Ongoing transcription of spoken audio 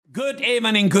Good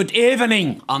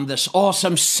evening on this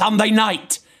awesome Sunday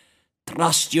night.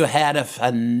 Trust you had a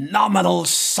phenomenal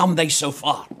Sunday so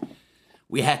far.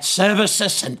 We had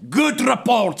services and good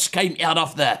reports came out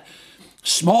of the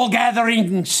small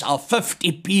gatherings of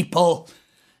 50 people,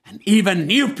 and even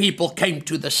new people came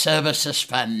to the services.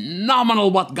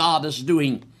 Phenomenal what God is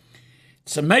doing.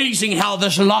 It's amazing how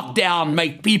this lockdown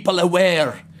made people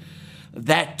aware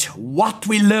that what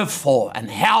we live for and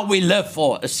how we live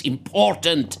for is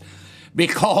important,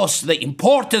 because the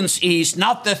importance is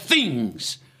not the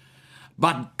things,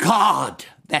 but God.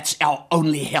 That's our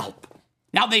only help.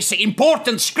 Now, there's an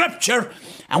important scripture,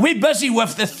 and we're busy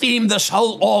with the theme this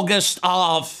whole August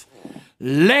of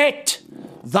let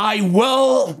thy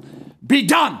will be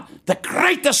done. The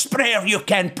greatest prayer you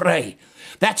can pray.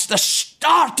 That's the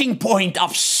starting point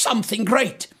of something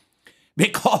great,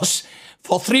 because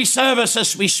for 3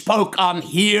 services, we spoke on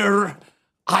Here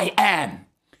I Am.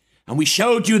 And we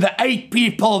showed you the 8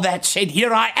 people that said,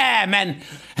 Here I am. And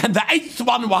the 8th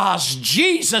one was,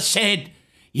 Jesus said,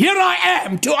 Here I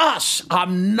am to us.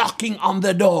 I'm knocking on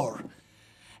the door.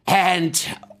 And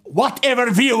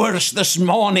whatever viewers this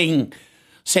morning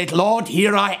said, Lord,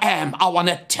 here I am. I want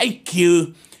to take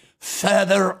you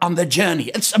further on the journey.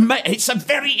 It's a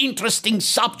very interesting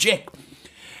subject.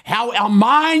 How our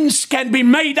minds can be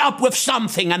made up with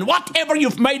something, and whatever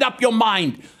you've made up your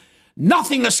mind,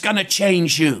 nothing is going to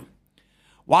change you.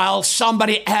 While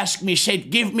somebody asked me, said,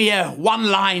 give me a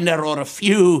one-liner or a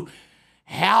few,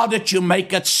 how did you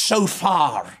make it so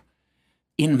far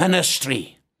in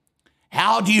ministry?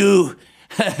 How do you,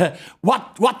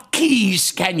 what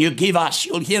keys can you give us?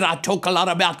 You'll hear I talk a lot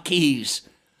about keys.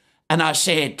 And I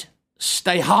said,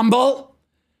 stay humble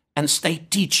and stay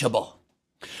teachable.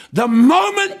 The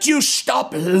moment you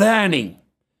stop learning,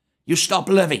 you stop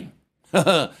living.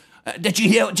 Did you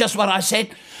hear just what I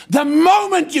said? The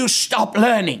moment you stop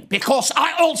learning, because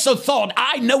I also thought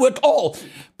I know it all.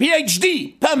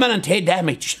 PhD, permanent head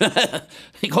damage.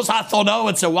 Because I thought, oh,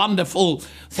 it's a wonderful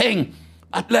thing.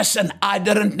 But listen, I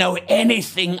didn't know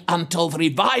anything until the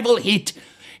revival hit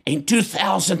in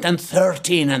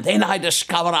 2013. And then I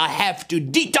discovered I have to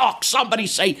detox. Somebody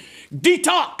say,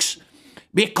 detox.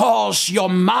 Because your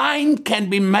mind can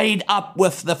be made up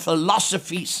with the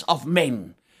philosophies of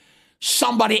men.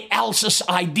 Somebody else's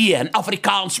idea. In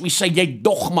Afrikaans we say, jy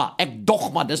dogma. Ek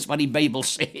dogma, dis wat die Bybel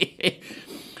sê.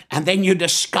 And then you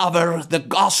discover the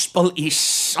gospel is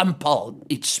simple.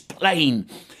 It's plain.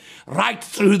 Right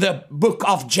through the book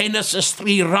of Genesis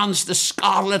 3 runs the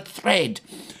scarlet thread.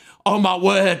 Oh my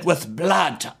word, with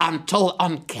blood until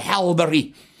on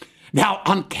Calvary. Now,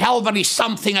 on Calvary,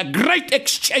 a great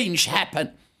exchange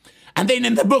happened. And then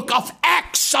in the book of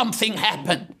Acts, something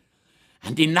happened.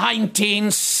 And in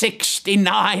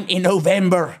 1969, in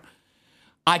November,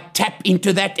 I tapped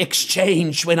into that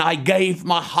exchange when I gave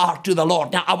my heart to the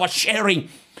Lord. Now, I was sharing.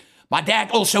 My dad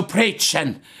also preached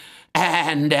and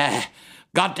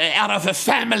got out of a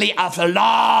family of a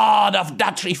lot of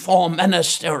Dutch Reform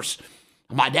ministers.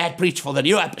 My dad preached for the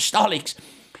New Apostolics.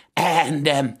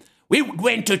 And we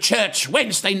went to church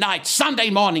Wednesday night, Sunday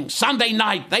morning, Sunday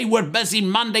night. They were busy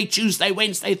Monday, Tuesday,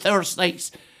 Wednesday,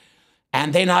 Thursdays.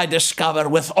 And then I discovered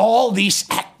with all this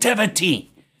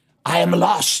activity, I am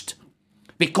lost.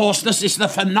 Because this is the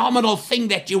phenomenal thing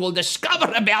that you will discover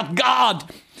about God.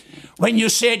 When you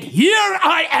said, here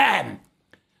I am.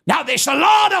 Now there's a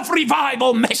lot of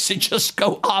revival messages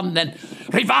go on, and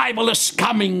revival is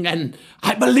coming, and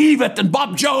I believe it. And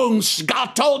Bob Jones,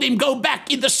 God told him, go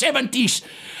back in the 70s.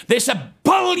 There's 1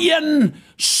 billion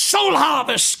soul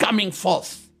harvests coming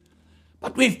forth.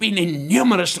 But we've been in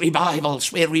numerous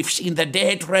revivals where we've seen the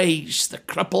dead raised, the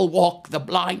cripple walk, the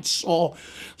blind saw,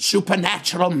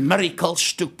 supernatural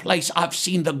miracles took place. I've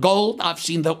seen the gold, I've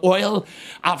seen the oil,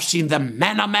 I've seen the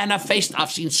manna manifest,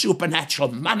 I've seen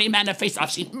supernatural money manifest,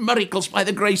 I've seen miracles by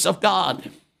the grace of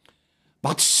God.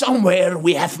 But somewhere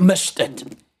we have missed it.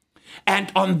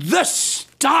 And on this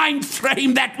time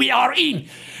frame that we are in,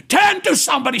 turn to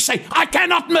somebody, say, I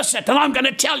cannot miss it, and I'm going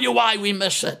to tell you why we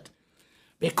miss it.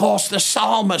 Because the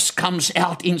psalmist comes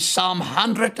out in Psalm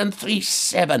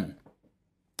 103:7.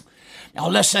 Now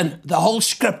listen, the whole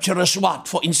scripture is what?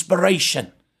 For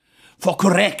inspiration, for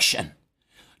correction,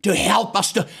 to help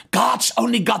us to, God's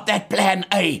only got that plan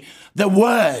A, the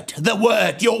word,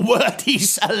 your word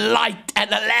is a light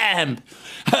and a lamp.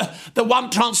 The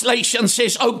one translation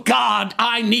says, oh God,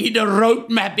 I need a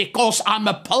roadmap because I'm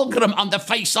a pilgrim on the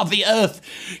face of the earth.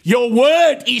 Your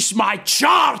word is my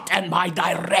chart and my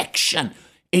direction.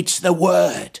 It's the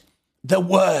word.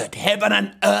 Heaven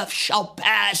and earth shall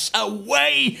pass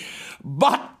away,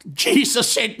 but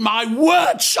Jesus said, my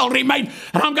word shall remain.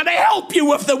 And I'm going to help you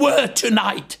with the word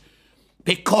tonight.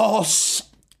 because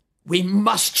we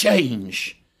must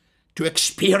change to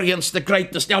experience the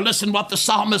greatness. Now listen what the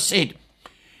psalmist said.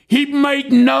 He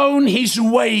made known his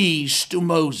ways to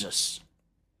Moses.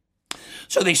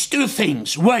 So there's two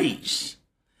things, ways,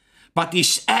 but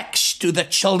his acts to the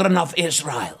children of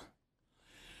Israel.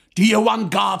 Do you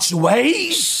want God's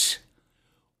ways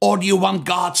or do you want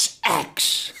God's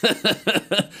acts?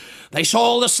 They saw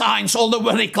all the signs, all the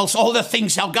miracles, all the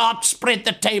things, how God spread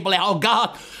the table, how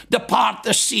God depart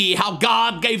the sea, how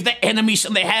God gave the enemies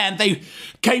in their hand. They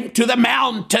came to the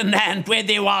mountain and where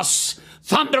there was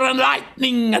thunder and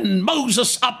lightning and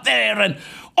Moses up there and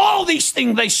all these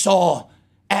things they saw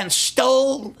and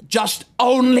still just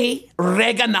only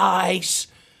recognize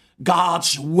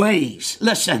God's ways.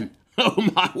 Listen, oh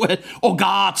my word, or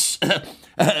God's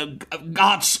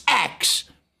acts.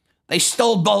 They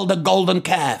still build a golden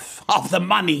calf of the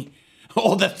money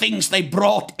or the things they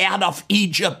brought out of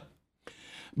Egypt.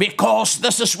 Because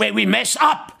this is where we mess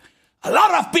up. A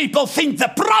lot of people think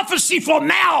the prophecy for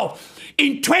now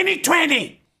in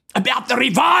 2020 about the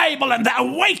revival and the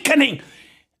awakening,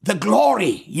 the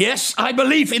glory. Yes, I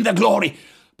believe in the glory,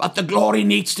 but the glory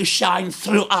needs to shine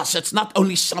through us. It's not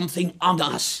only something on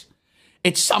us.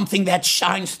 It's something that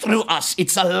shines through us.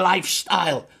 It's a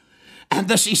lifestyle. And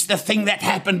this is the thing that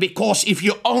happened, because if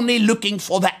you're only looking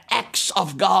for the acts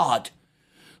of God,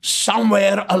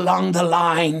 somewhere along the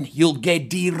line, you'll get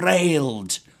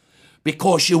derailed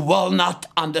because you will not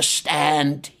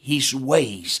understand his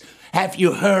ways. Have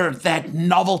you heard that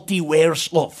novelty wears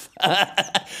off?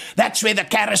 That's where the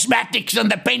charismatics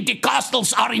and the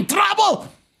Pentecostals are in trouble.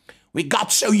 We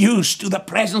got so used to the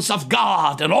presence of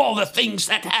God and all the things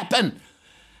that happen,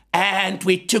 and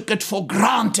we took it for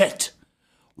granted.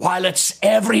 While it's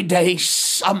every day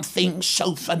something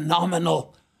so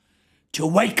phenomenal to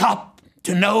wake up,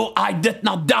 to know I did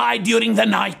not die during the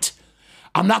night.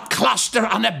 I'm not clustered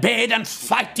on a bed and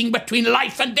fighting between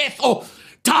life and death or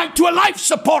tied to a life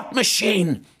support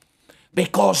machine,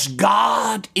 because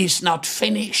God is not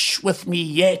finished with me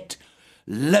yet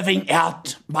living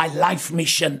out my life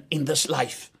mission in this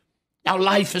life. Now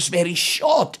life is very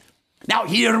short. Now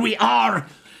here we are,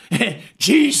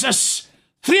 Jesus,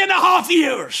 3.5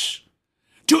 years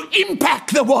to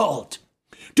impact the world,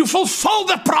 to fulfill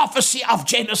the prophecy of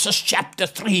Genesis chapter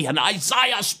 3 and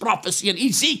Isaiah's prophecy and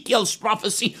Ezekiel's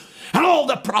prophecy and all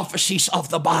the prophecies of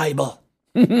the Bible.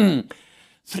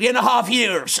 3.5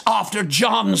 years after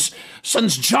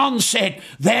since John said,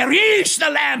 there is the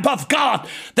Lamb of God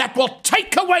that will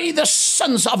take away the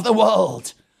sins of the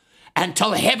world.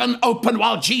 Until heaven opened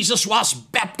while Jesus was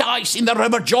baptized in the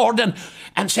river Jordan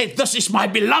and said, this is my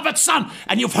beloved son.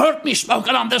 And you've heard me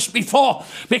spoken on this before,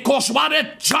 because what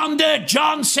did John do?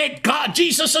 John said, God,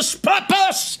 Jesus'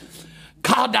 purpose.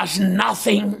 God does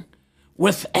nothing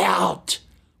without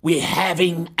we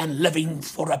having and living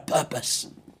for a purpose.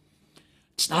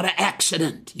 It's not an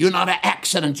accident. You're not an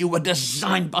accident. You were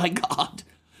designed by God.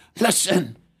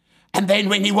 Listen. And then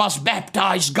when he was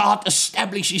baptized, God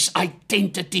established his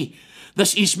identity.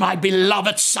 This is my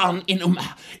beloved son in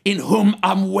whom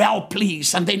I'm well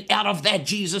pleased. And then out of that,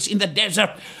 Jesus in the desert.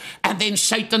 And then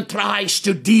Satan tries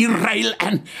to derail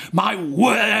and my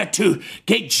word to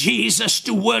get Jesus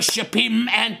to worship him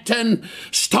and turn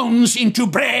stones into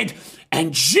bread.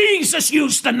 And Jesus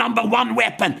used the number one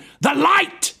weapon, the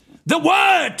light, the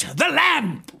word, the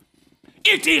lamp.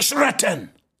 It is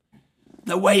written,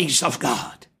 the ways of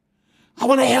God. I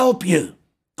want to help you,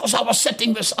 because I was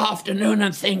sitting this afternoon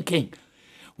and thinking,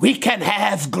 we can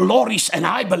have glories, and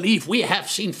I believe we have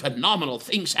seen phenomenal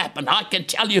things happen. I can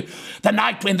tell you the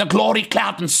night when the glory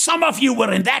cloud, and some of you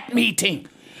were in that meeting,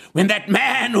 when that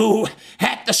man who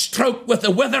had the stroke with the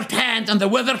withered hand and the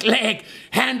withered leg,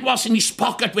 hand was in his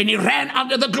pocket, when he ran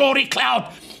under the glory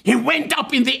cloud, he went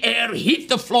up in the air, hit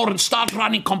the floor, and started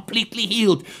running completely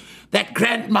healed. That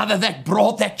grandmother that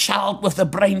brought that child with the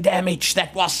brain damage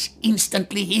that was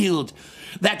instantly healed.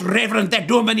 That reverend,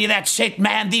 that woman that said,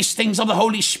 man, these things of the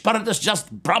Holy Spirit is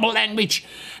just brabble language.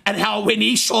 And how when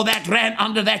he saw that, ran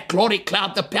under that glory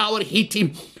cloud, the power hit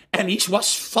him and he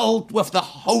was filled with the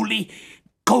Holy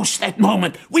Ghost that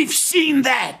moment. We've seen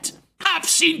that. I've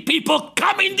seen people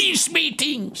come in these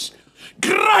meetings.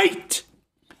 Great.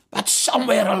 But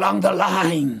somewhere along the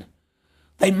line,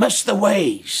 they miss the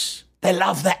ways. They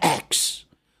love the acts.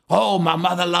 Oh, my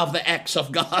mother loved the acts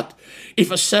of God.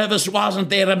 If a service wasn't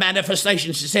there, a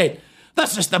manifestation, she said,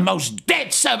 this is the most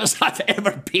dead service I've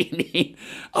ever been in.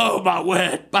 Oh, my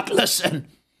word. But listen,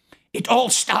 it all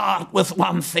started with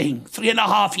one thing,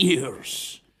 3.5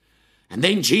 years. And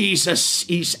then Jesus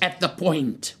is at the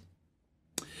point.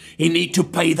 He needs to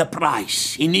pay the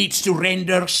price. He needs to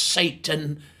render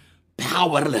Satan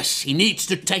powerless. He needs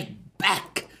to take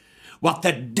back what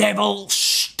the devil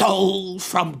stole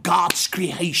from God's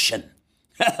creation.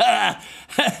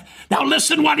 Now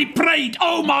listen what he prayed.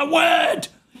 Oh, my word.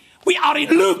 We are in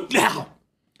Luke now.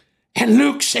 And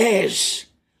Luke says,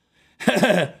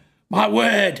 my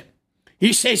word,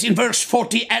 he says in verse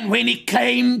 40, and when he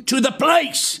came to the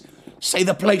place, say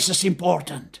the place is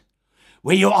important.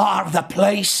 Where you are, the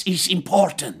place is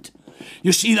important.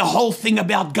 You see, the whole thing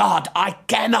about God, I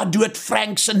cannot do it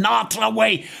Frank Sinatra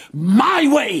way, my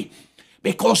way.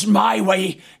 Because my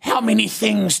way, how many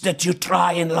things did you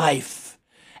try in life?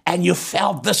 And you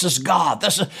felt this is God.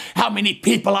 This is how many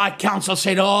people I counsel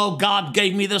said, oh, God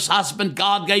gave me this husband.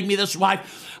 God gave me this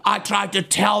wife. I tried to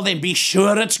tell them, be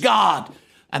sure it's God.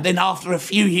 And then after a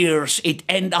few years, it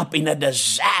ended up in a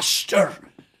disaster.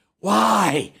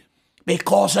 Why?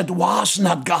 Because it was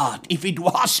not God. If it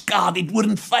was God, it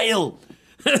wouldn't fail.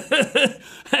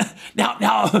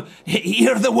 Now,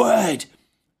 hear the word.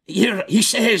 Here he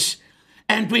says,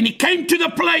 and when he came to the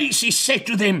place, he said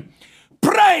to them,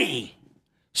 pray.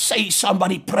 Say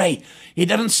somebody pray. He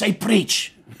didn't say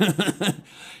preach.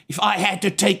 If I had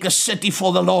to take a city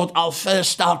for the Lord, I'll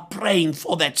first start praying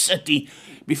for that city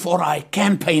before I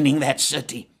campaigning that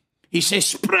city. He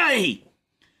says, pray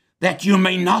that you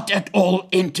may not at all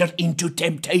enter into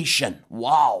temptation.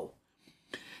 Wow.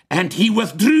 And he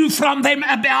withdrew from them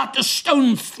about a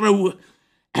stone's throw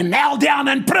and knelt down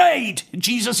and prayed.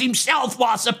 Jesus himself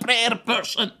was a prayer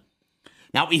person.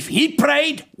 Now, if he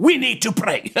prayed, we need to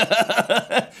pray.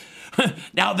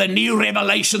 Now, the new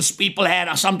revelations people had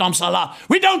are sometimes a lot.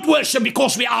 We don't worship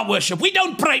because we are worship. We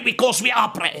don't pray because we are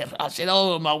prayer. I said,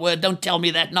 oh, my word, don't tell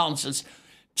me that nonsense.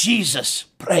 Jesus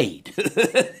prayed.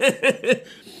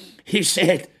 He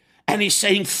said, and he's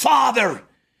saying, Father,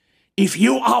 if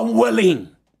you are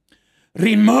willing,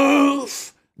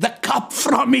 remove the cup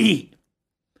from me,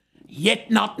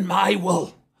 yet not my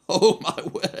will. Oh, my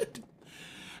word.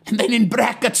 And then in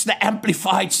brackets, the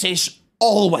Amplified says,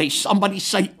 always. Somebody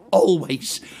say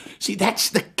always. See, that's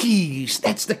the keys.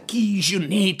 That's the keys you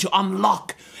need to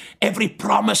unlock every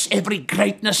promise, every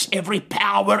greatness, every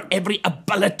power, every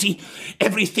ability,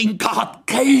 everything God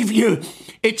gave you.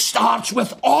 It starts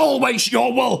with always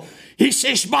your will. He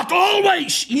says, but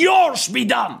always yours be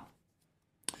done.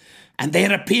 And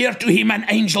there appeared to him an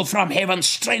angel from heaven,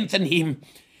 strengthened him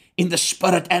in the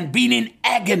spirit, and being in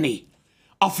agony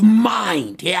of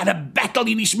mind. He had a battle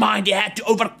in his mind. He had to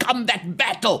overcome that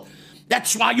battle.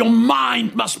 That's why your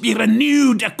mind must be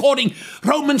renewed according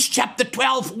Romans chapter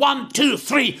 12, 1, 2,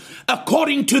 3,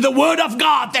 according to the word of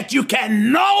God, that you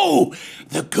can know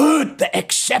the good, the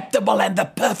acceptable, and the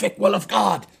perfect will of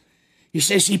God. He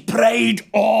says he prayed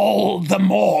all the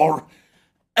more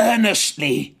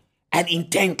earnestly and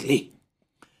intently,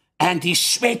 and his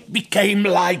sweat became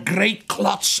like great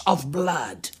clots of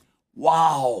blood.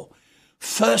 Wow.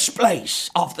 First place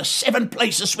of the 7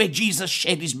 places where Jesus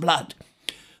shed his blood.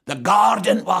 The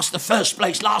garden was the first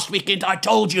place. Last weekend I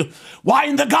told you, why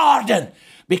in the garden?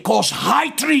 Because high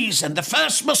treason, the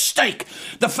first mistake,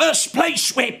 the first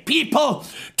place where people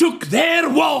took their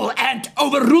will and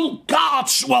overruled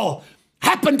God's will,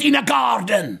 happened in a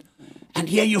garden. And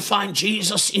here you find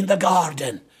Jesus in the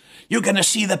garden. You're going to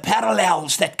see the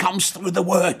parallels that comes through the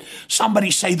word. Somebody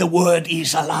say the word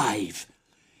is alive.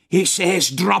 He says,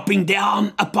 dropping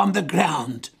down upon the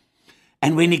ground.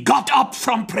 And when he got up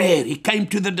from prayer, he came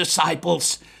to the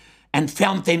disciples and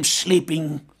found them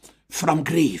sleeping from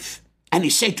grief. And he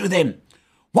said to them,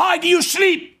 why do you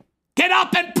sleep? Get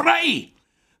up and pray,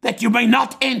 that you may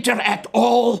not enter at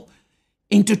all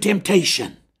into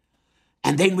temptation.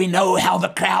 And then we know how the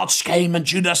crowds came, and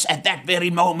Judas at that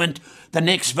very moment, the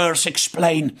next verse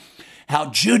explained how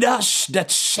Judas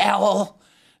did sell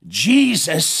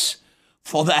Jesus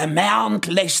for the amount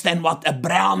less than what a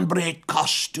brown bread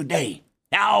costs today.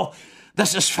 Now,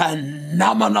 this is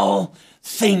phenomenal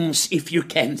things if you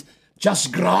can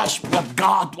just grasp what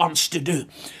God wants to do.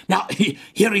 Now,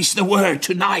 here is the word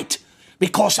tonight,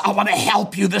 because I want to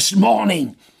help you this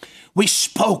morning. We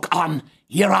spoke on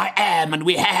here I am, and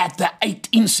we had the 8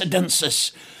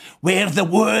 incidences where the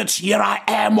words here I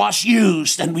am was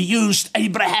used, and we used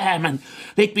Abraham, and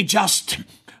let me just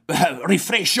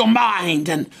refresh your mind,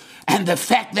 and the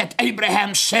fact that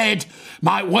Abraham said,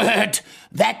 my word,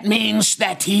 that means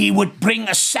that he would bring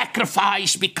a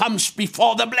sacrifice becomes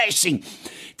before the blessing.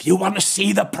 If you want to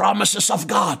see the promises of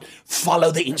God,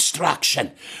 follow the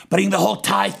instruction. Bring the whole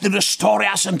tithe to the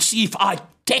storehouse and see if I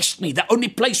test me. The only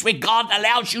place where God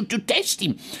allows you to test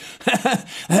him.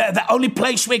 The only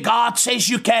place where God says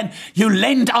you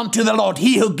lend unto the Lord.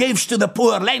 He who gives to the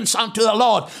poor lends unto the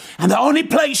Lord. And the only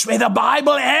place where the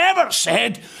Bible ever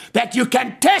said that you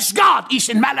can test God is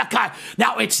in Malachi.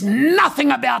 Now, it's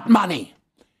nothing about money.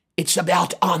 It's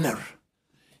about honor.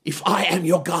 If I am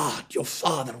your God, your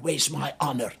Father, where's my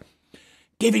honor?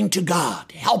 Giving to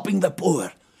God, helping the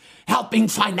poor, helping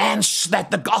finance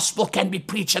that the gospel can be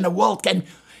preached and the world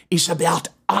is about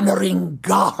honoring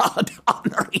God,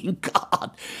 honoring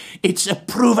God. It's a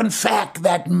proven fact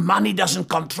that money doesn't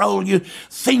control you,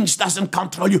 things doesn't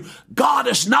control you. God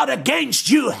is not against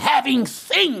you having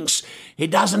things. He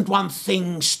doesn't want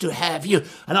things to have you.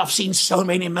 And I've seen so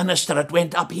many ministers that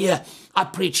went up here. I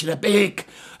preached at a big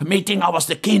meeting. I was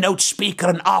the keynote speaker,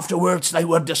 and afterwards they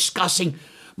were discussing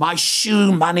my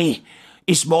shoe money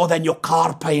is more than your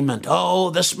car payment. Oh,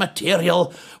 this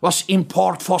material was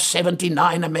import for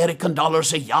 79 American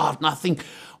dollars a yard. Nothing.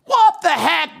 What the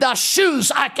heck? The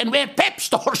shoes, I can wear Pep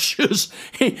Store shoes.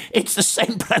 It's the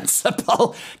same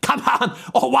principle. Come on.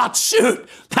 Or what suit?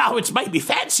 Now, it's maybe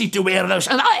fancy to wear those,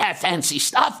 and I have fancy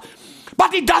stuff,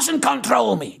 but it doesn't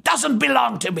control me. It doesn't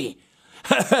belong to me.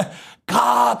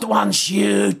 God wants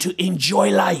you to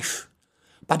enjoy life,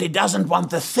 but he doesn't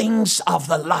want the things of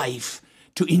the life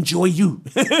to enjoy you.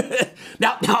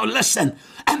 Now listen.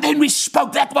 And then we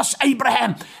spoke. That was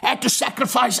Abraham had to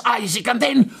sacrifice Isaac. And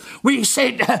then we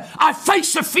said, I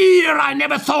face a fear I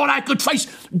never thought I could face.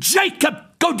 Jacob,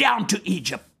 go down to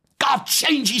Egypt. God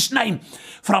changed his name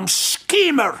from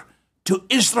schemer to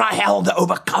Israel, the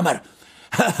overcomer.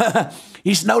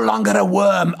 He's no longer a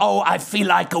worm. Oh, I feel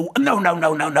like a worm.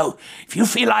 No. If you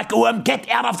feel like a worm, get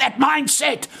out of that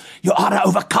mindset. You are an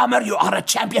overcomer. You are a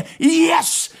champion.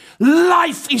 Yes,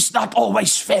 life is not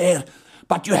always fair,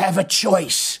 but you have a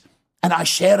choice. And I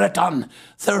share it on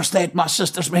Thursday at my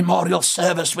sister's memorial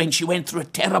service when she went through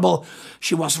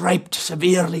she was raped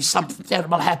severely. Something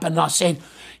terrible happened. I said,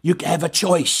 you have a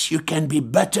choice. You can be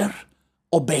bitter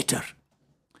or better.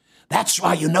 That's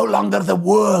why you're no longer the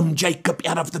worm, Jacob,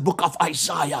 out of the book of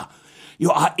Isaiah.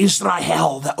 You are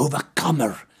Israel, the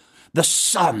overcomer, the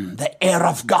son, the heir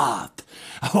of God.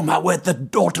 Oh, my word, the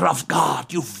daughter of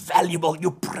God. You valuable,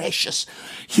 you precious.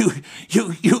 You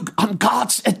on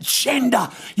God's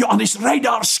agenda. You're on his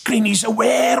radar screen. He's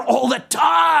aware all the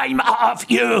time of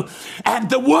you. And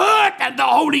the Word and the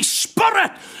Holy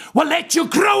Spirit will let you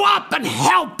grow up and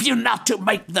help you not to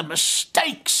make the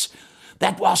mistakes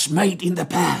that was made in the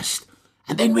past.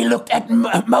 And then we looked at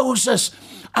Moses.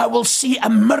 I will see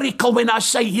a miracle when I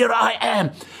say, here I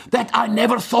am, that I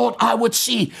never thought I would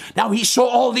see. Now he saw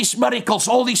all these miracles,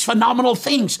 all these phenomenal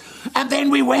things. And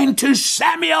then we went to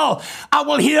Samuel. I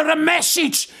will hear a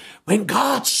message. When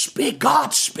God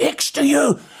speaks to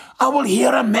you, I will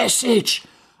hear a message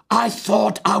I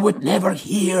thought I would never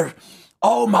hear.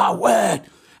 Oh, my word.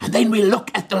 And then we look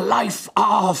at the life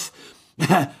of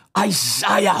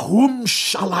Isaiah. Whom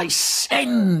shall I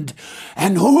send?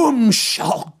 And whom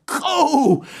shall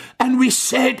go? And we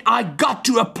said, I got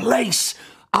to a place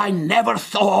I never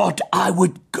thought I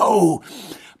would go.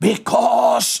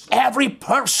 Because every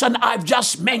person I've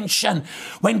just mentioned,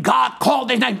 when God called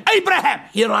their name, Abraham,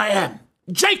 here I am.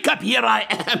 Jacob, here I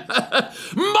am.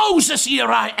 Moses,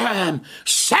 here I am.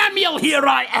 Samuel, here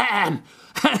I am.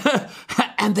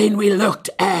 And then we looked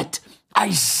at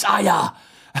Isaiah.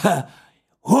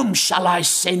 Whom shall I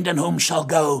send and whom shall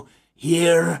go?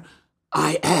 Here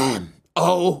I am.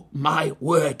 Oh, my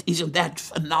word. Isn't that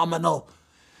phenomenal?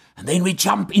 And then we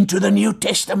jump into the New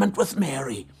Testament with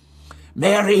Mary.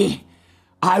 Mary,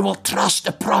 I will trust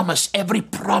a promise. Every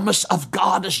promise of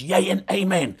God is yea and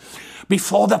amen.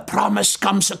 Before the promise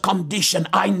comes a condition.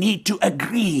 I need to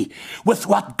agree with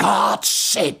what God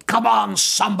said. Come on,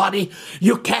 somebody.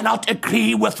 You cannot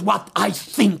agree with what I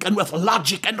think and with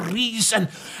logic and reason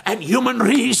and human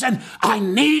reason. I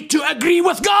need to agree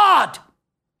with God.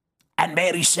 And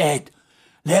Mary said,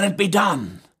 let it be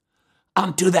done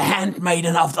unto the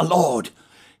handmaiden of the Lord.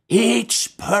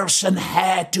 Each person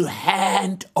had to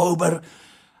hand over,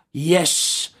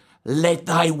 yes, let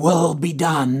thy will be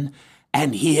done.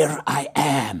 And here I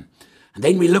am. And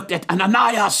then we looked at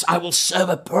Ananias. I will serve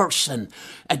a person,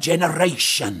 a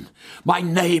generation, my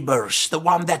neighbors, the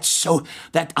one that's so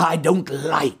that I don't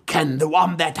like, and the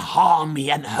one that harm me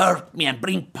and hurt me and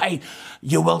bring pain.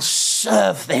 You will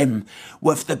serve them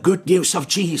with the good news of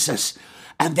Jesus.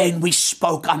 And then we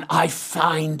spoke on I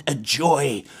find a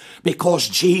joy, because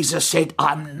Jesus said,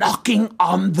 I'm knocking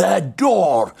on the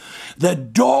door. The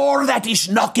door that is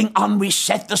knocking on, we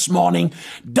said this morning,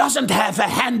 doesn't have a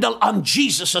handle on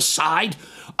Jesus' side,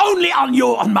 only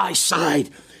on my side.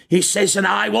 He says, and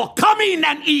I will come in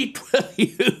and eat with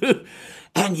you,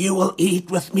 and you will eat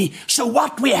with me. So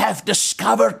what we have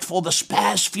discovered for this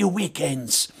past few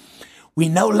weekends, we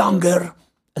no longer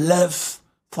live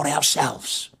for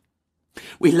ourselves.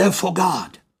 We live for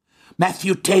God.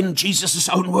 Matthew 10, Jesus'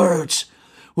 own words,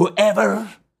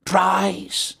 whoever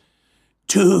tries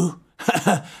to,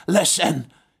 listen,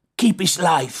 keep his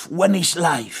life, win his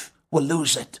life, will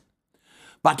lose it.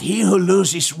 But he who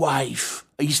loses his life,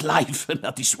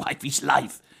 not his wife, his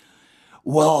life,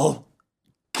 will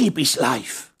keep his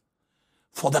life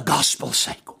for the gospel's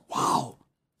sake. Wow.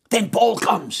 Then Paul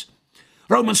comes.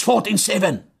 Romans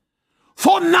 14:7.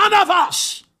 For none of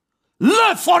us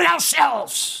live for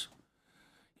ourselves.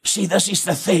 See, this is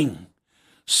the thing.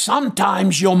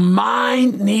 Sometimes your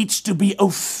mind needs to be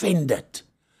offended.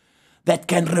 That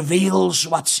can reveal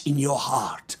what's in your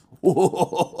heart.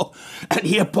 And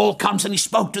here Paul comes and he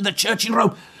spoke to the church in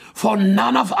Rome. For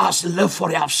none of us live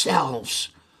for ourselves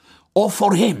or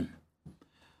for him.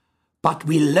 But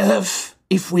we live,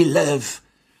 if we live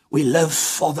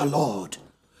for the Lord.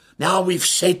 Now we've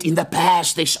said in the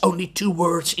past, there's only 2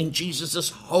 words in Jesus'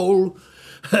 whole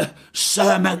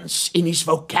sermons, in his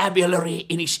vocabulary,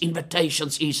 in his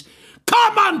invitations is,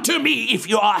 come unto me if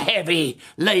you are heavy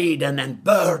laden and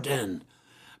burdened,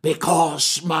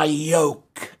 because my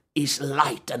yoke is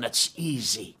light and it's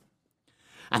easy.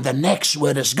 And the next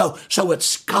word is go. So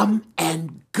it's come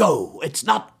and go. It's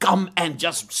not come and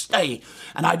just stay.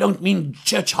 And I don't mean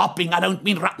church hopping. I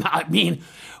mean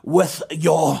with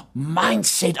your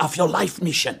mindset of your life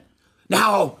mission.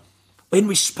 Now, when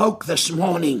we spoke this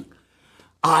morning,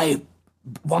 I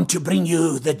want to bring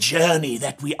you the journey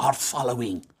that we are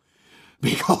following.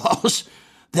 Because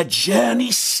the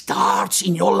journey starts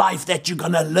in your life that you're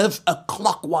going to live a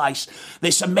clockwise.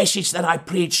 There's a message that I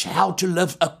preach, how to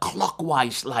live a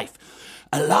clockwise life.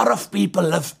 A lot of people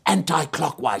live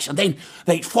anti-clockwise, and then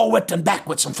they forward and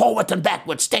backwards,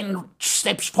 10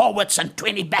 steps forwards and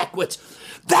 20 backwards.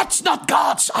 That's not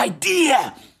God's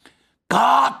idea.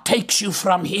 God takes you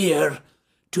from here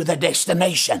to the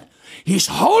destination. His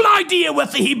whole idea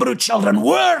with the Hebrew children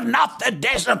were not the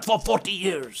desert for 40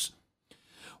 years.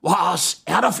 Was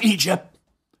out of Egypt,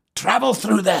 travel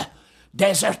through the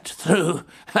desert,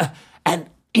 and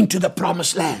into the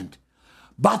promised land.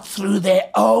 But through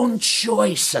their own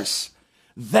choices,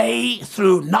 they,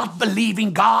 through not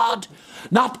believing God,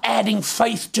 not adding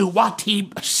faith to what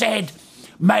he said,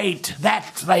 made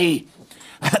that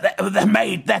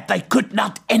they could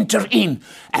not enter in.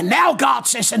 And now God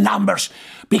says in Numbers,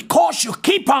 because you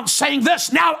keep on saying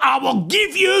this, now I will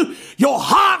give you your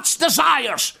heart's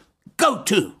desires. Go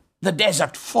to the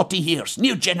desert 40 years.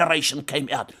 New generation came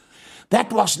out.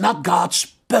 That was not God's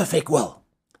perfect will.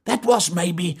 That was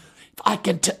maybe, if I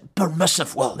can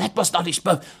permissive will. That was not his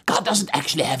perfect. God doesn't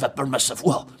actually have a permissive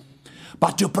will.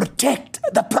 But to protect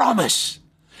the promise,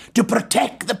 to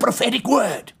protect the prophetic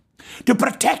word, to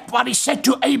protect what he said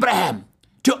to Abraham,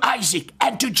 to Isaac,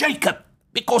 and to Jacob,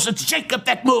 because it's Jacob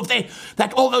that moved there,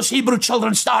 that all those Hebrew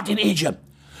children start in Egypt.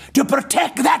 To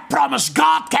protect that promise,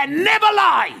 God can never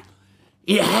lie.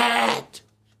 He had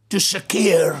to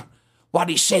secure what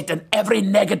he said, and every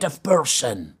negative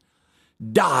person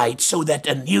died so that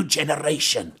a new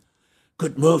generation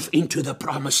could move into the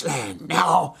promised land.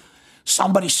 Now,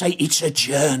 somebody say it's a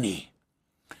journey.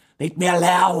 Let me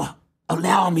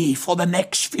allow me for the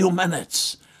next few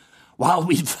minutes while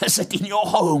we visit in your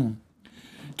home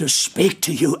to speak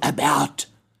to you about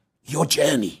your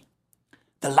journey,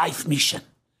 the life mission.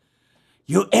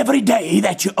 You, every day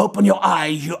that you open your eye,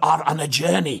 you are on a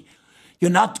journey.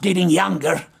 You're not getting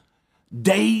younger.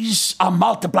 Days are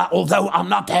multiplied, although I'm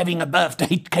not having a birthday,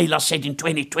 Kayla said, in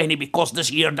 2020, because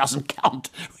this year doesn't count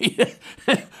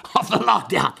of the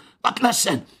lockdown. But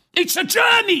listen, it's a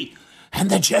journey. And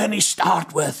the journey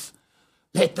starts with,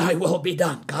 let thy will be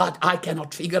done. God, I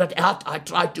cannot figure it out. I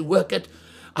tried to work it.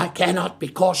 I cannot,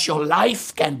 because your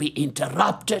life can be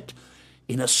interrupted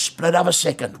in a split of a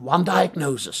second. One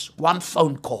diagnosis, one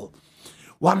phone call,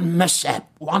 one mishap,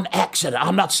 one accident.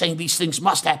 I'm not saying these things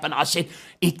must happen. I said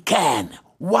it can.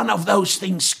 One of those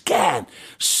things can.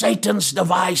 Satan's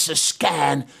devices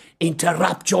can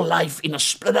interrupt your life in a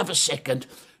split of a second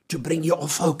to bring you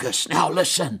off focus. Now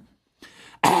listen.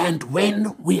 And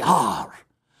when we are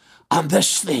on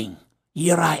this thing,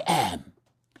 here I am.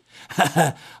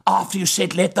 After you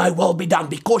said, let thy will be done,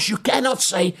 because you cannot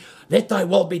say, let thy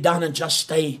will be done and just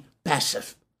stay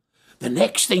passive. The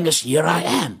next thing is, here I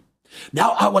am.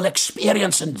 Now I will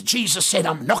experience, and Jesus said,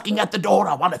 I'm knocking at the door.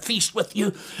 I want to feast with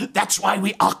you. That's why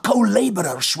we are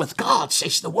co-laborers with God,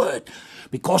 says the word.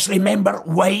 Because remember,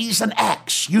 ways and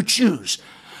acts, you choose.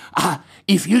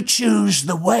 If you choose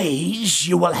the ways,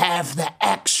 you will have the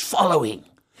acts following.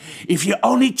 If you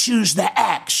only choose the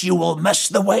acts, you will miss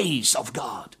the ways of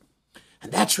God.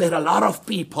 And that's where a lot of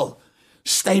people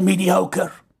stay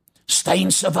mediocre, stay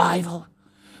in survival,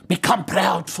 become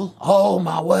proudful. Oh,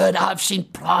 my word, I've seen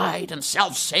pride and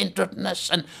self-centeredness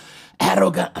and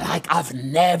arrogance like I've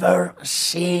never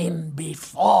seen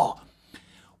before.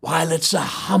 While it's a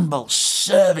humble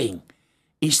serving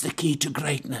is the key to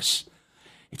greatness.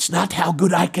 It's not how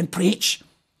good I can preach,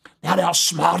 not how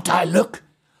smart I look,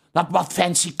 not what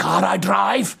fancy car I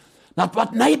drive, not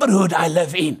what neighborhood I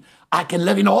live in. I can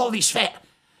live in all these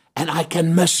and I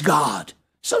can miss God.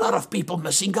 There's a lot of people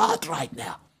missing God right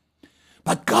now.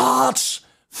 But God's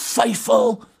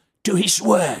faithful to his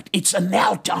word. It's a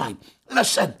now time.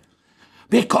 Listen,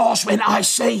 because when I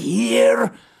say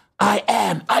here I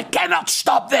am, I cannot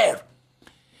stop there.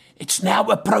 It's now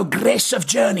a progressive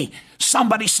journey.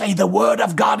 Somebody say the word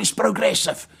of God is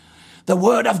progressive. The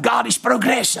word of God is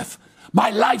progressive.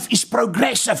 My life is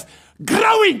progressive,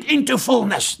 growing into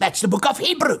fullness. That's the book of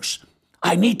Hebrews.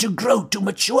 I need to grow to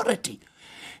maturity.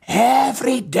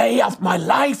 Every day of my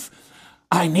life,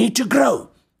 I need to grow.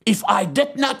 If I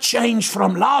did not change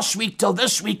from last week till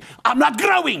this week, I'm not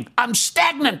growing. I'm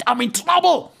stagnant. I'm in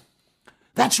trouble.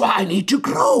 That's why I need to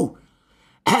grow.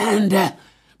 And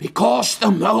because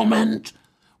the moment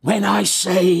when I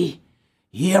say,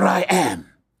 here I am,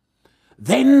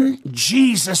 then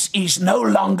Jesus is no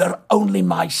longer only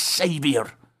my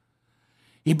Savior.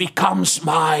 He becomes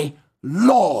my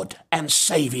Lord and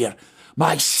Savior.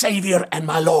 My Savior and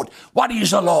my Lord. What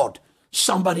is a Lord?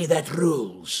 Somebody that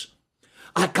rules.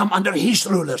 I come under his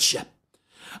rulership.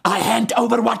 I hand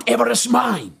over whatever is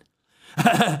mine.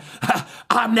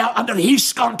 I'm now under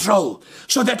his control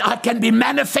so that I can be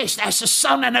manifest as a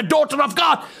son and a daughter of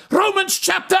God. Romans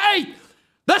chapter 8.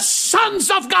 The sons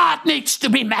of God needs to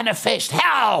be manifest.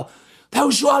 How?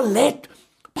 Those who are led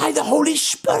by the Holy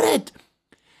Spirit.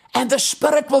 And the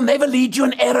Spirit will never lead you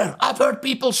in error. I've heard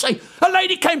people say, a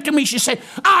lady came to me, she said,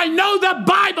 I know the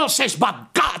Bible says,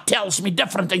 but God tells me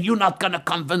different, and you're not going to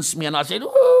convince me. And I said,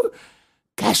 oh,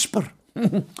 Casper.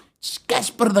 It's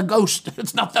Casper the ghost.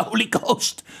 It's not the Holy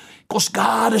Ghost. Because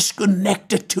God is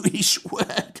connected to his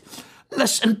word.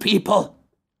 Listen, people.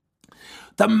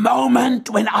 The moment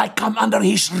when I come under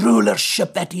his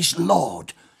rulership, that is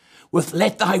Lord, with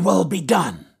let thy will be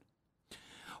done,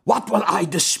 what will I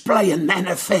display and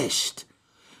manifest?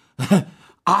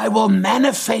 I will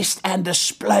manifest and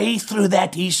display through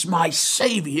that he's my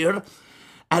Savior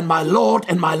and my Lord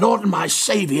and my Lord and my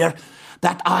Savior,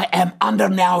 that I am under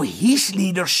now his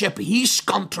leadership, his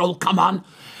control, come on,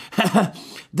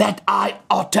 that I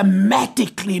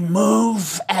automatically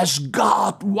move as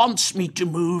God wants me to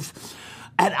move,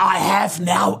 and I have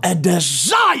now a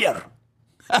desire.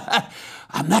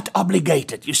 I'm not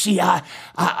obligated. You see,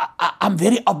 I'm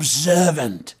very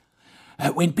observant.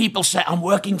 When people say, I'm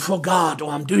working for God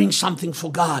or I'm doing something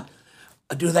for God,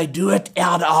 do they do it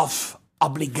out of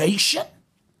obligation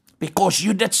because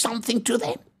you did something to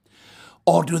them?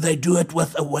 Or do they do it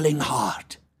with a willing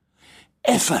heart?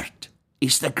 Effort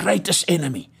is the greatest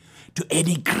enemy to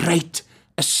any great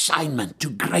assignment, to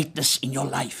greatness in your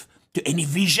life, to any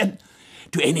vision,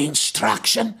 to any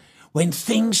instruction. When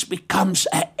things becomes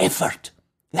an effort,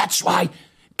 that's why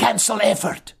cancel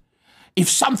effort. If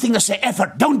something is an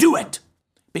effort, don't do it,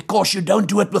 because you don't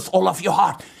do it with all of your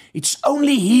heart. It's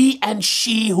only he and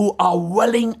she who are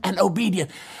willing and obedient.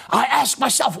 I ask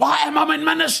myself, why am I in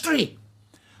ministry?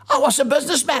 I was a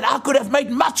businessman. I could have made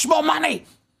much more money.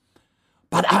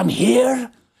 But I'm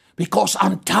here because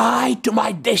I'm tied to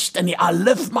my destiny. I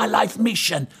live my life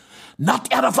mission,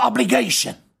 not out of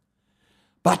obligation,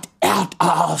 but out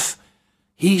of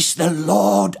he's the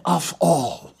Lord of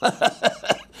all.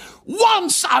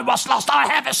 Once I was lost. I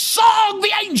have a song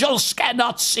the angels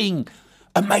cannot sing.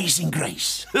 Amazing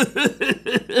grace.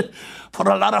 For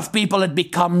a lot of people, it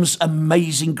becomes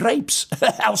amazing grapes.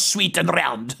 How sweet and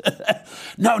round.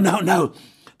 No.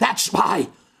 That's why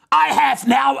I have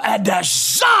now a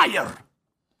desire.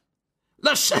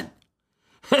 Listen.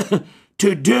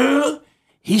 To do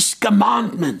his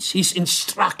commandments, his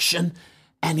instruction,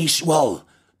 and his will.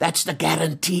 That's the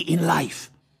guarantee in life.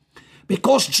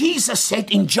 Because Jesus said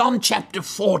in John chapter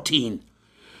 14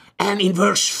 and in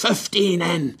verse 15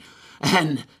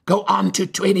 and go on to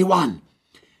 21,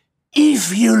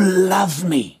 if you love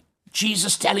me,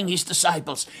 Jesus telling his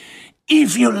disciples,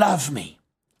 if you love me,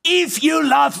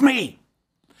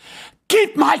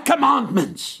 keep my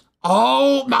commandments.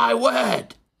 Oh, my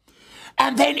word.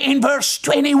 And then in verse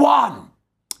 21,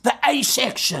 the A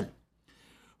section,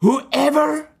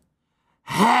 whoever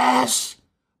has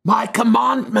my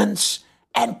commandments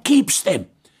and keeps them.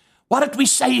 What did we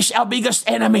say is our biggest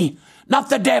enemy? Not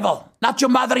the devil, not your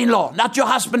mother-in-law, not your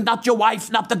husband, not your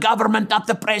wife, not the government, not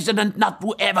the president, not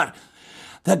whoever.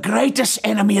 The greatest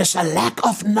enemy is a lack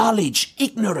of knowledge,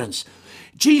 ignorance.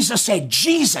 Jesus said,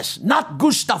 Jesus, not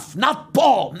Gustav, not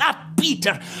Paul, not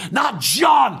Peter, not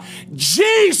John.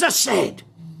 Jesus said,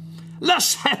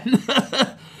 listen,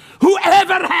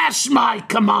 whoever has my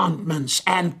commandments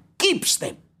and keeps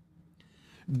them,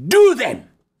 do them,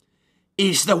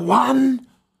 is the one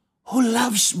who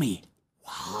loves me.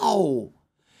 Wow.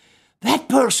 That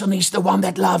person is the one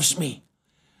that loves me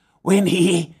when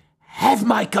he have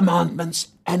my commandments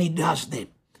and he does them.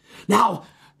 Now,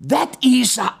 that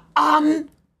is an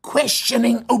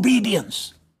unquestioning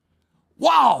obedience.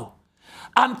 Wow.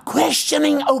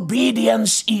 Unquestioning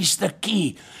obedience is the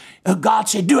key. God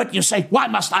said, do it. You say, why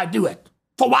must I do it?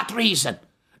 For what reason?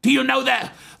 Do you know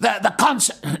the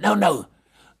concept? No.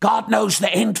 God knows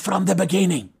the end from the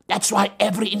beginning. That's why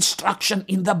every instruction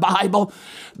in the Bible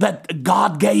that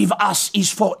God gave us is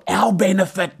for our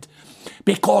benefit,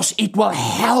 because it will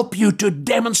help you to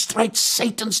demonstrate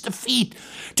Satan's defeat,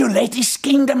 to let his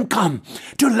kingdom come,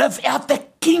 to live out the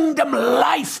kingdom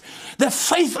life. The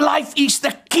faith life is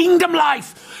the kingdom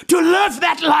life. To live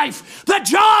that life, the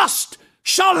just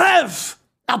shall live,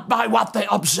 not by what they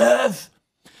observe,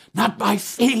 not by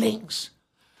feelings.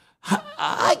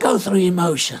 I go through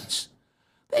emotions.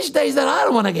 There's days that I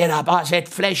don't want to get up. I said,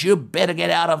 flesh, you better get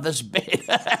out of this bed.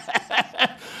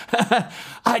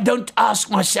 I don't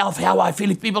ask myself how I feel.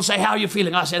 If people say, how are you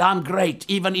feeling? I said, I'm great,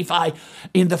 even if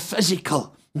in the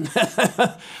physical.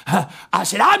 I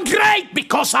said, I'm great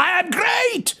because I am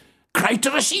great.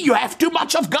 Greater is he. You have too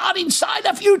much of God inside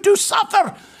of you to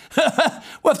suffer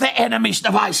with the enemy's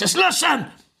devices. Listen,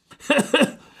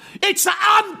 it's an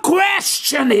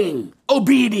unquestioning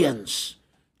obedience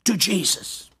to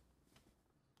Jesus.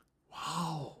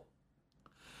 Wow.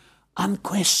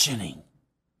 Unquestioning.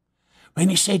 When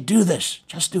he said, do this,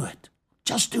 just do it.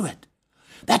 Just do it.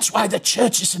 That's why the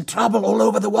church is in trouble all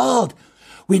over the world.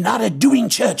 We're not a doing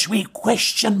church. We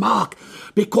question mark.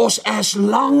 Because as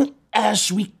long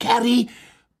as we carry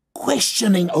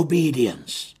questioning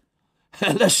obedience,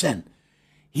 listen,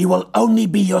 he will only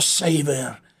be your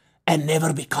Savior and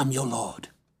never become your Lord.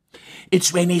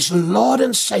 It's when he's Lord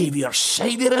and Savior,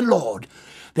 Savior and Lord,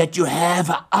 that you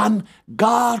have on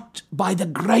God by the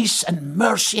grace and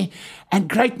mercy. And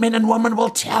great men and women will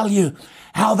tell you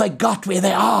how they got where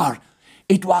they are.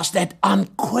 It was that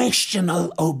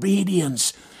unquestionable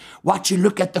obedience. What you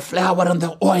look at the flour and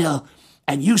the oil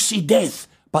and you see death,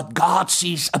 but God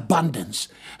sees abundance.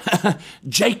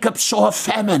 Jacob saw a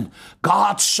famine.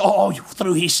 God saw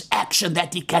through his action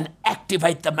that he can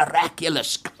activate the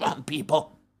miraculous. Come on,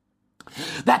 people.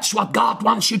 That's what God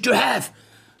wants you to have.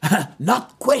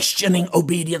 Not questioning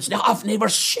obedience. Now, I've never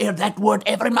shared that word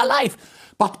ever in my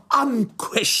life, but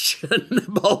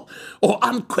unquestionable or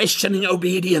unquestioning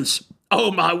obedience.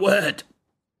 Oh, my word.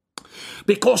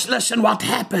 Because listen what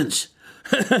happens.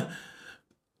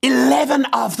 11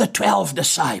 of the 12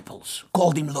 disciples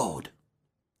called him Lord.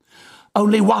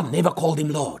 Only one never called him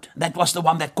Lord. That was the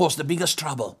one that caused the biggest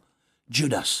trouble,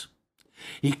 Judas.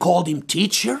 He called him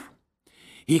teacher.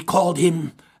 He called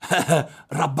him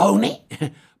Rabboni,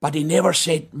 but he never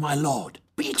said, my Lord.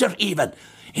 Peter even,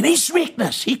 in his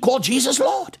weakness, he called Jesus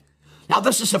Lord. Now,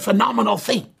 this is a phenomenal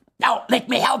thing. Now, let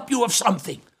me help you with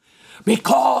something.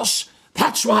 Because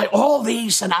that's why all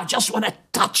these, and I just want to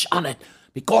touch on it,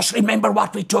 because remember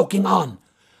what we're talking on.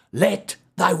 Let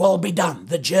thy will be done,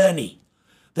 the journey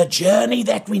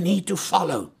that we need to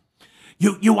follow.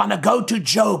 You want to go to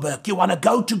Joburg, you want to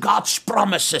go to God's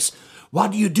promises.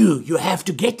 What do? You have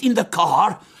to get in the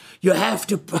car, you have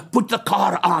to put the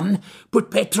car on, put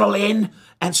petrol in,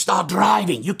 and start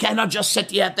driving. You cannot just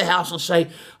sit here at the house and say,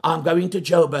 I'm going to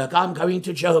Joburg, I'm going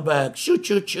to Joburg,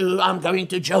 choo, I'm going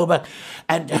to Joburg.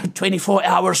 And 24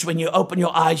 hours when you open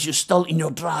your eyes, you're still in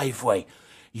your driveway.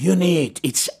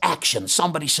 It's action.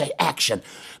 Somebody say action.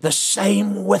 The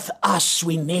same with us.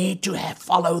 We need to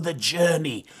follow the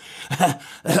journey.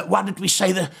 What did we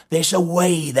say? There's a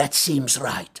way that seems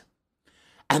right,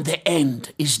 and the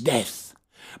end is death.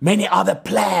 Many other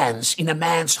plans in a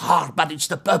man's heart, but it's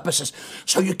the purposes.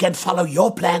 So you can follow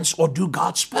your plans or do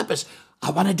God's purpose.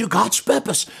 I want to do God's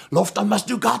purpose. Lofton must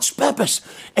do God's purpose.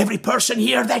 Every person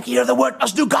here that hear the word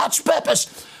must do God's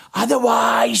purpose.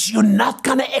 Otherwise, you're not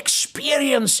going to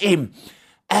experience him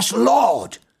as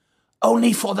Lord,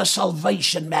 only for the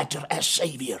salvation matter as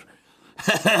Savior.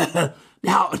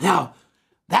 Now,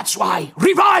 that's why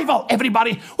revival,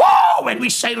 everybody, whoa, when we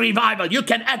say revival, you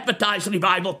can advertise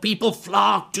revival. People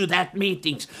flock to that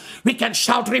meetings. We can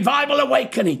shout revival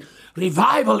awakening.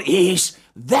 Revival is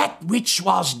that which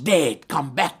was dead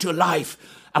come back to life,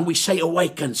 and we say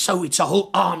awaken. So it's a whole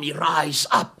army rise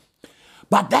up.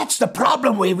 But that's the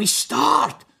problem where we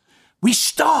start. We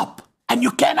stop, and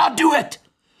you cannot do it,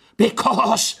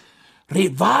 because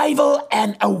revival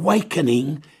and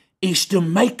awakening is to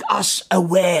make us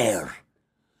aware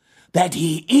that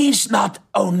he is not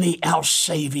only our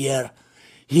Savior,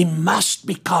 he must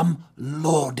become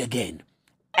Lord again.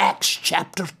 Acts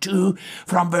chapter 2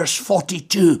 from verse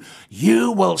 42,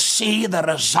 you will see the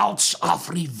results of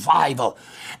revival.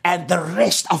 And the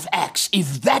rest of Acts,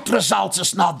 if that result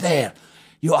is not there,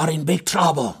 you are in big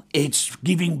trouble. It's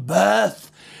giving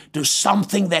birth to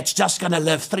something that's just going to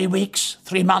live 3 weeks,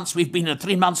 3 months. We've been in a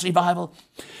 3 months revival.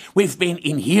 We've been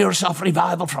in years of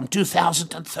revival from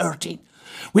 2013.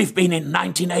 We've been in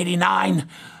 1989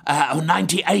 or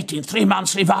 98 in 3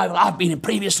 months revival. I've been in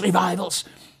previous revivals.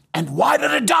 And why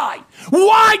did it die?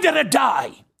 Why did it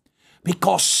die?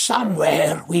 Because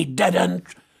somewhere we didn't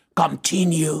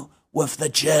continue with the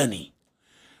journey.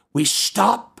 We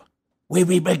stop where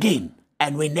we begin,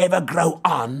 and we never grow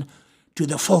on to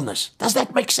the fullness. Does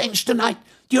that make sense tonight?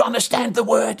 Do you understand the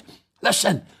word?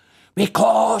 Listen,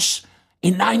 because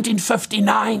in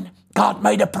 1959, God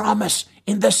made a promise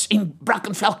in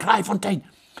Brackenfell, Kraaifontein.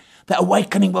 The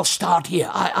awakening will start here.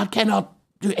 I cannot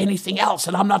do anything else,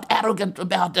 and I'm not arrogant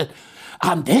about it.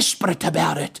 I'm desperate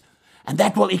about it, and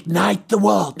that will ignite the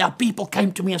world. Now, people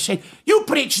came to me and said, you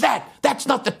preach that. That's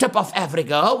not the tip of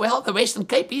Africa. Oh, well, the Western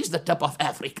Cape is the tip of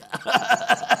Africa.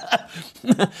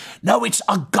 No, it's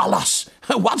Agulhas.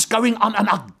 What's going on in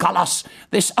Agulhas?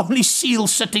 There's only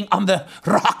seals sitting on the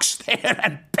rocks there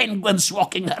and penguins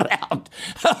walking around.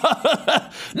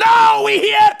 No, we're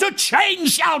here to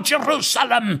change our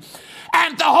Jerusalem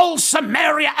and the whole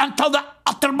Samaria until the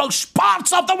uttermost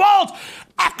parts of the world.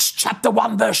 Acts chapter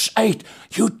 1 verse 8,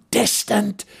 you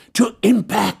destined to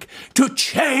impact, to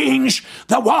change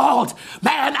the world.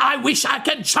 Man, I wish I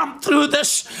could jump through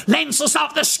this lenses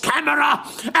of this camera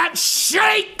and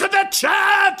shake the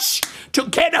church to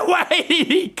get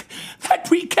awake, that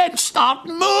we can start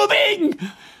moving.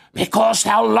 Because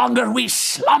how longer we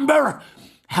slumber,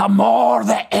 how more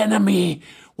the enemy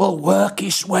will work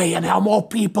his way, and how more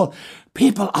people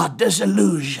are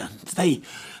disillusioned.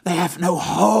 They have no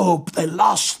hope. They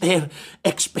lost their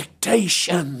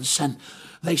expectations, and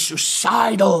they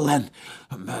suicidal. And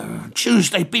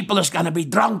Tuesday, people is going to be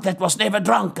drunk that was never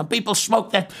drunk, and people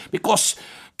smoke that because,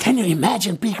 can you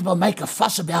imagine, people make a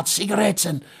fuss about cigarettes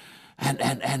and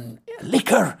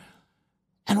liquor.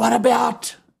 And what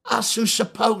about us who's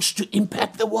supposed to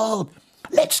impact the world?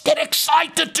 Let's get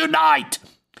excited tonight.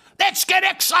 Let's get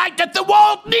excited. The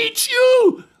world needs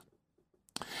you.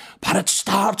 But it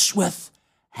starts with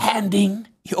handing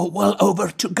your will over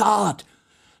to God.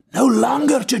 No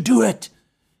longer to do it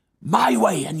my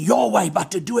way and your way, but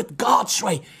to do it God's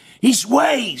way. His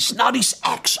ways, not his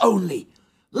acts only.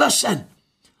 Listen.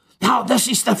 Now, this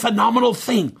is the phenomenal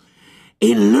thing.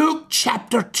 In Luke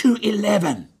chapter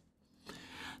 2:11,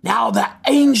 now the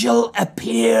angel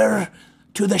appeared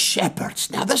to the shepherds.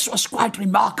 Now, this was quite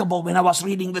remarkable when I was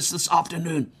reading this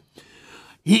afternoon.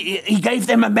 He gave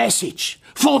them a message.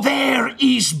 For there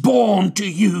is born to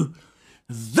you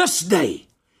this day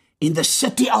in the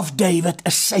city of David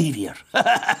a Savior.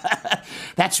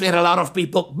 That's where a lot of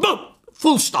people, boom,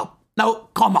 full stop, no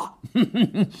comma.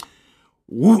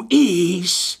 Who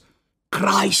is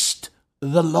Christ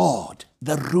the Lord,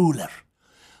 the ruler,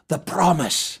 the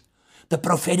promise, the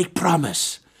prophetic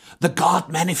promise, the God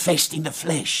manifest in the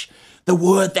flesh, the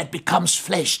word that becomes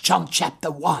flesh, John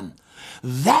chapter 1.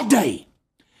 That day,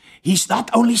 he's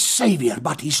not only Savior,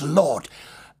 but he's Lord,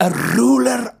 a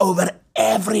ruler over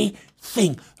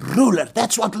everything. Ruler,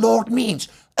 that's what Lord means,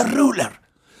 a ruler.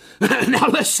 Now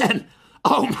listen,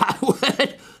 oh my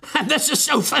word, and this is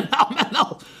so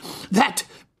phenomenal, that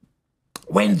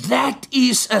when that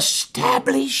is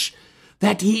established,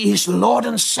 that he is Lord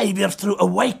and Savior through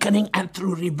awakening and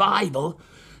through revival,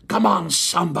 come on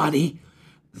somebody,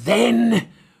 then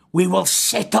we will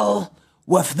settle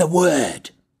with the word.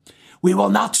 We will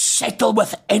not settle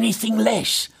with anything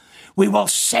less. We will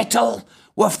settle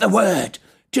with the word.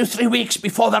 2-3 weeks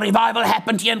before the revival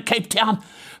happened here in Cape Town,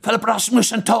 Philip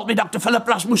Rasmussen told me, Dr. Philip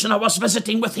Rasmussen, I was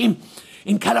visiting with him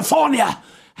in California,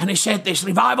 and he said, this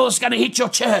revival is going to hit your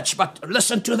church, but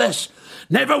listen to this.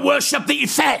 Never worship the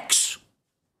effects.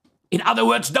 In other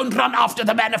words, don't run after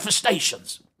the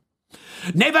manifestations.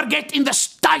 Never get in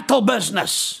this title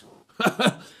business.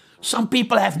 Some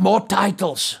people have more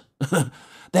titles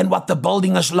than what the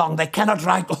building is long. They cannot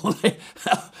write all the...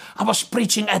 I was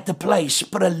preaching at the place,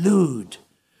 Prelude,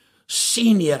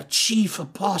 Senior Chief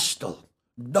Apostle,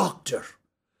 Doctor,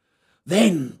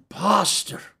 then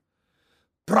pastor,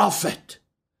 prophet,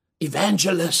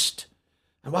 evangelist,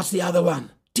 and what's the other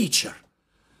one? Teacher.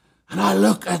 And I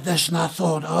look at this and I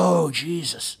thought, oh,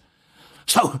 Jesus.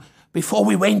 So before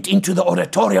we went into the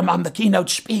auditorium, I'm the keynote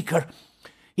speaker.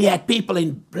 He had people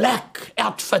in black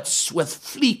outfits with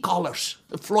Floyd collars,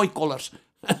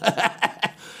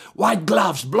 white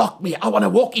gloves, blocked me. I want to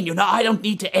walk in, I don't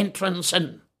need to entrance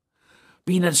and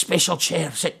be in a special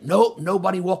chair. Said, no,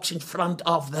 nobody walks in front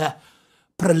of the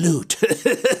prelude,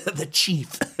 the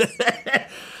chief.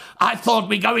 I thought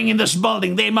we're going in this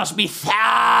building. There must be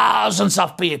thousands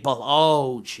of people.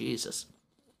 Oh, Jesus.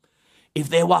 If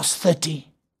there was 30,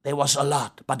 there was a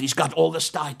lot. But he's got all the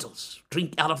titles.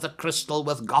 Drink out of the crystal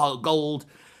with gold.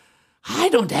 I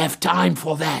don't have time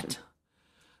for that.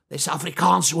 This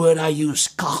Afrikaans word I use,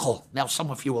 kachel. Now, some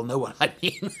of you will know what I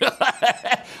mean.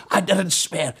 I didn't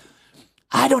spare.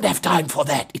 I don't have time for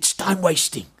that. It's time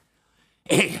wasting.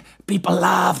 People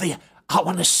love I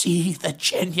want to see the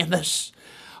genuineness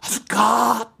of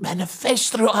God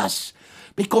manifest through us,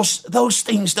 because those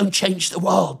things don't change the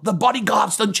world. The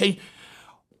bodyguards don't change.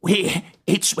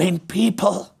 It's when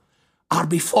people are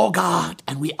before God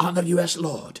and we honor you as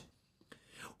Lord.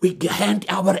 We hand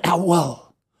our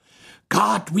will.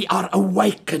 God, we are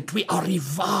awakened. We are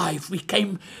revived.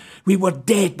 We were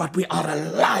dead, but we are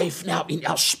alive now in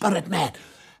our spirit, man.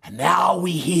 And now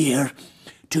we're here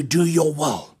to do your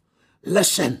will.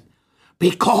 Listen,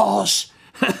 because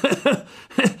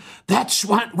that's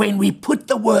when we put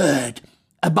the word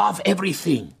above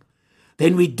everything,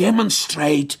 then we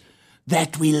demonstrate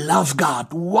that we love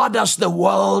God. What does the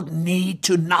world need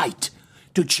tonight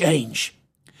to change?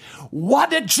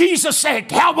 What did Jesus say?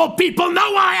 How will people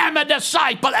know I am a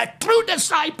disciple, a true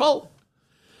disciple?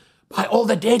 By all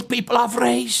the dead people I've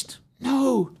raised?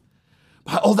 No.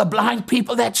 By all the blind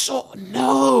people that saw?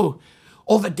 No.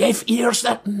 All the deaf ears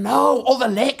that? No. All the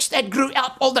legs that grew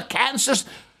out? All the cancers?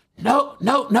 No.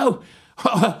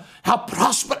 How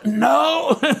prosperous?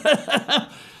 No.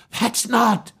 That's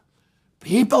not.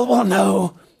 People will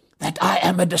know that I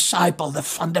am a disciple, the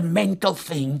fundamental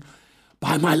thing,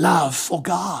 by my love for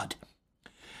God.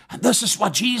 And this is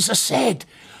what Jesus said,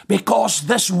 because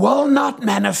this will not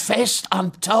manifest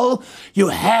until you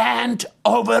hand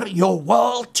over your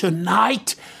will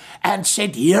tonight and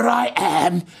said, here I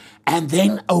am, and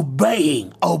then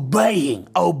obeying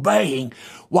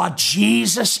what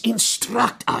Jesus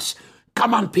instructs us.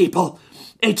 Come on, people.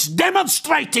 It's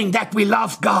demonstrating that we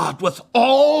love God with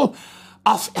all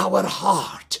of our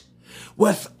heart,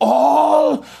 with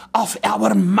all of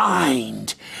our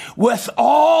mind, with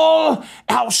all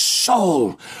our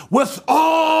soul, with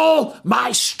all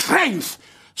my strength.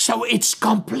 So it's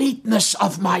completeness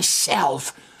of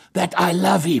myself that I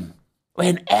love him,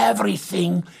 when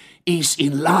everything is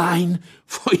in line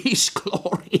for his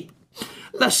glory.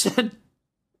 Listen,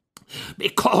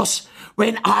 because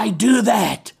when I do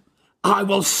that, I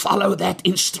will follow that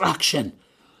instruction.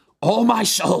 All my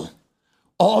soul,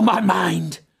 all my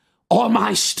mind, all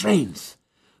my strength.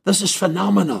 This is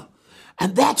phenomenal.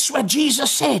 And that's what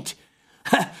Jesus said.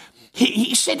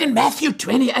 He said in Matthew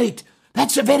 28,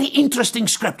 that's a very interesting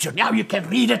scripture. Now you can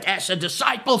read it as a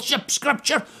discipleship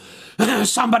scripture.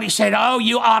 Somebody said, oh,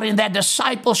 you are in that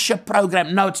discipleship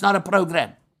program. No, it's not a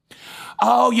program.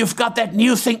 Oh, you've got that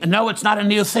new thing. No, it's not a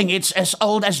new thing. It's as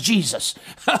old as Jesus.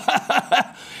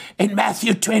 In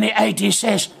Matthew 28, he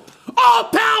says, all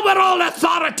power, all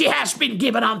authority has been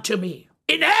given unto me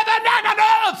in heaven and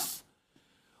on earth.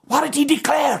 What did he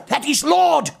declare? That he's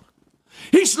Lord.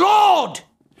 He's Lord.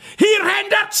 He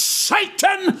rendered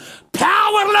Satan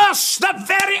powerless, the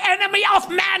very enemy of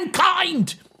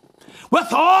mankind, with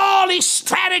all his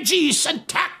strategies and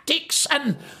tactics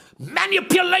and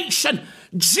manipulation.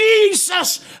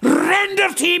 Jesus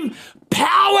rendered him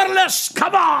powerless.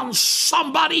 Come on,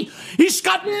 somebody. He's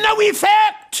got no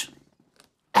effect.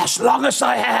 As long as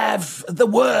I have the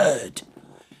word,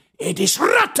 it is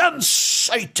written,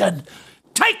 Satan,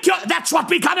 that's what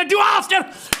we're going to do after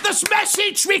this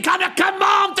message. We're going to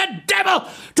command the devil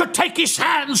to take his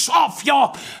hands off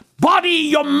your body,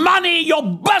 your money, your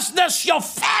business, your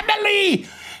family.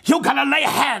 You're going to lay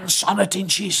hands on it in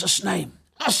Jesus' name.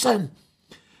 Listen,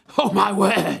 oh my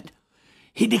word.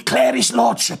 He declared his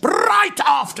lordship right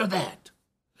after that.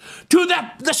 To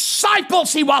the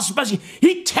disciples he was busy.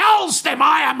 He tells them,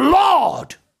 I am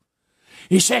Lord.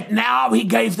 He said, now he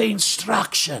gave the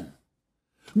instruction.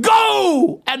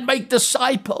 Go and make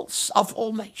disciples of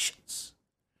all nations.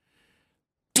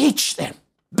 Teach them.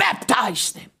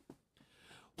 Baptize them.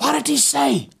 What did he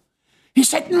say? He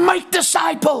said, make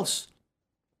disciples.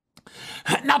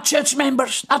 Not church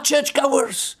members, not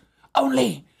churchgoers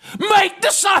only. Make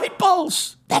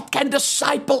disciples that can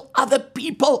disciple other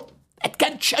people, that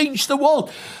can change the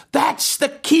world. That's the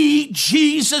key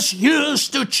Jesus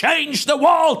used to change the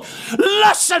world.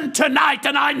 Listen tonight,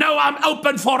 and I know I'm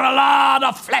open for a lot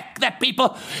of flack that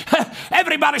people,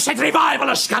 everybody said revival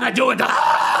is going to do it.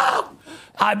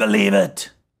 I believe it.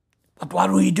 But what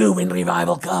do we do when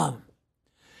revival comes?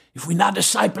 If we're not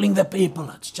discipling the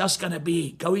people, it's just going to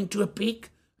be going to a peak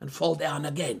and fall down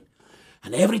again.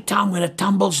 And every time when it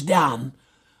tumbles down,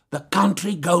 the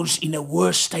country goes in a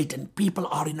worse state, and people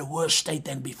are in a worse state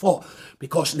than before,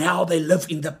 because now they live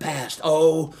in the past.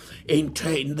 Oh, in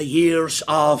the years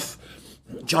of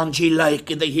John G. Lake,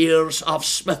 in the years of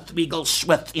Smith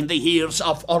Wigglesworth, in the years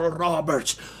of Oral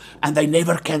Roberts, and they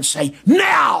never can say,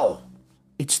 now!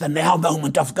 It's the now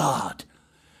moment of God.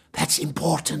 That's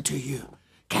important to you.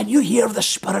 Can you hear the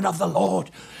Spirit of the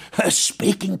Lord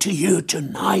speaking to you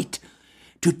tonight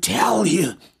to tell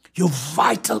you you're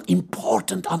vital,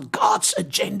 important on God's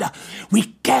agenda?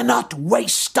 We cannot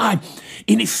waste time.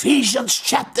 In Ephesians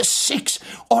chapter 6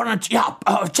 or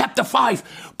chapter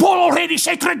 5, Paul already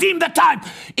said, redeem the time.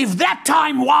 If that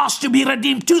time was to be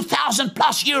redeemed 2,000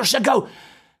 plus years ago,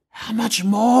 how much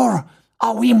more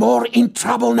are we more in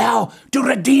trouble now to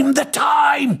redeem the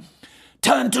time?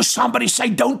 Turn to somebody,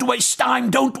 say, don't waste time,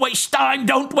 don't waste time,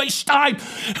 don't waste time.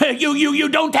 You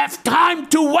don't have time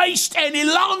to waste any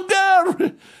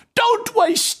longer. Don't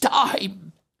waste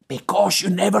time, because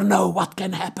you never know what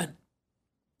can happen.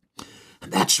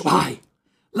 And that's why,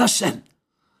 listen,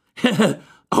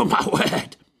 oh my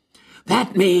word,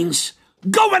 that means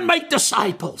go and make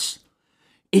disciples.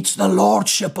 It's the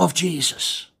Lordship of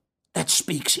Jesus that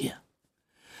speaks here.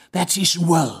 That's His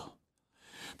will.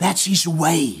 That's His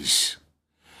ways.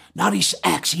 Not His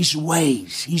acts, His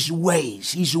ways, His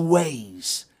ways, His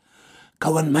ways.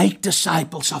 Go and make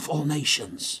disciples of all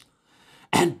nations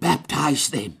and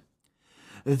baptize them.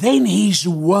 Then His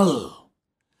will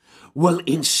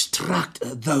instruct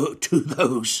to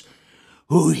those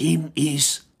who Him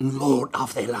is Lord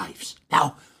of their lives.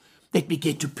 Now, let me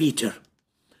get to Peter.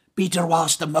 Peter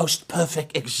was the most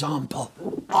perfect example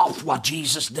of what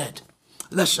Jesus did.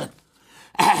 Listen.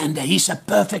 And he's a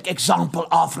perfect example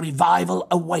of revival,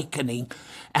 awakening,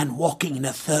 and walking in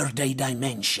a third-day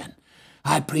dimension.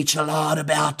 I preach a lot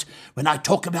about, when I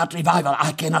talk about revival,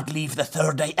 I cannot leave the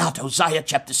third day out. Hosea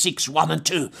chapter 6, 1 and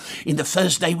 2. In the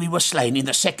first day we were slain. In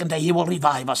the second day He will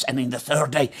revive us. And in the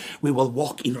third day we will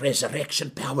walk in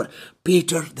resurrection power.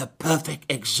 Peter, the perfect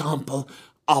example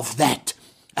of that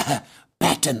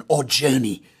pattern or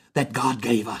journey that God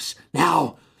gave us.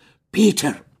 Now,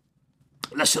 Peter,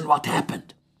 listen what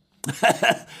happened.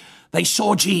 They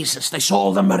saw Jesus. They saw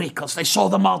all the miracles. They saw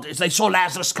the multitudes. They saw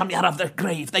Lazarus coming out of the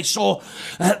grave. They saw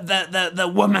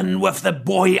the woman with the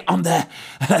boy on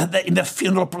in the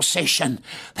funeral procession.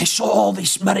 They saw all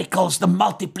these miracles, the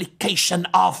multiplication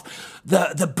of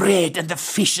the bread and the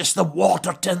fishes. The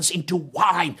water turns into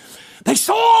wine. They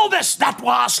saw all this. That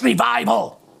was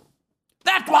revival.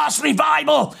 That was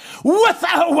revival with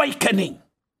awakening.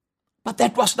 But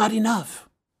that was not enough.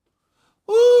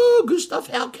 Oh, Gustav,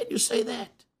 how can you say that?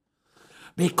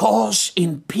 Because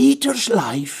in Peter's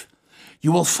life,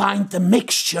 you will find the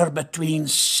mixture between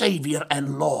Savior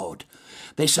and Lord.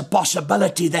 There's a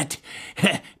possibility that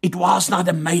it was not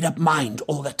a made-up mind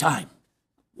all the time.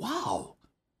 Wow.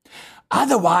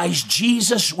 Otherwise,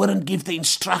 Jesus wouldn't give the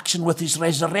instruction with His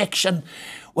resurrection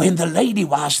when the lady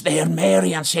was there,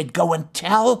 Mary, and said, go and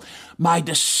tell my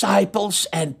disciples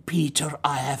and Peter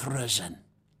I have risen.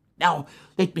 Now,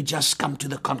 let me just come to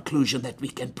the conclusion that we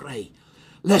can pray.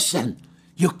 Listen,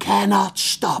 you cannot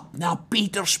stop. Now,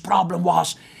 Peter's problem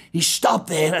was he stopped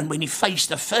there, and when he faced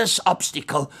the first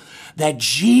obstacle, that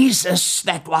Jesus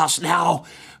that was now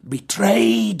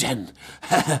betrayed and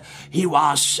He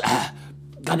was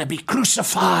going to be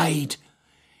crucified,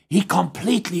 he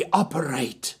completely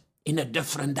operated in a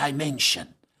different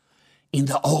dimension, in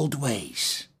the old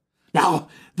ways. Now,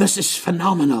 this is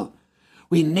phenomenal.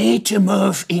 We need to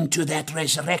move into that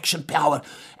resurrection power,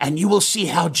 and you will see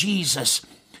how Jesus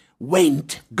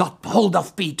got hold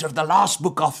of Peter, the last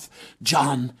book of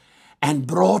John, and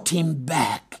brought him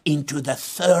back into the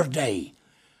third day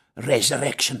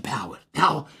resurrection power.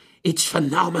 Now, it's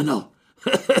phenomenal.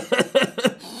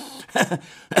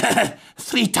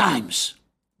 3 times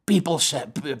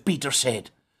Peter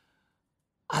said,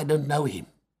 I don't know Him.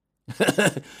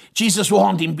 Jesus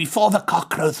warned him before the cock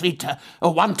crow 3 times.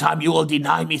 One time you will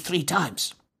deny me 3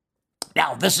 times.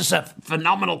 Now, this is a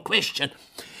phenomenal question.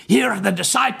 Here are the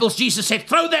disciples. Jesus said,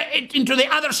 throw it into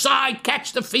the other side,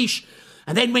 catch the fish.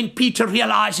 And then when Peter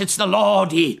realized it's the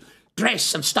Lord, he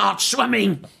dressed and starts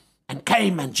swimming. and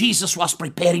came, and Jesus was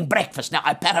preparing breakfast. Now,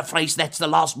 I paraphrase, that's the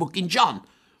last book in John.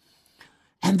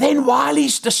 And then while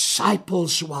his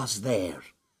disciples was there,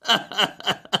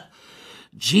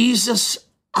 Jesus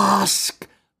asked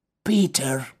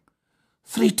Peter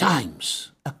 3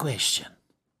 times a question.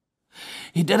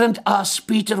 He didn't ask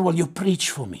Peter, will you preach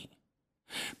for me?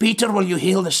 Peter, will you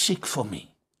heal the sick for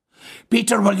me?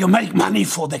 Peter, will you make money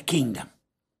for the kingdom?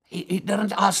 He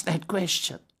didn't ask that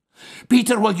question.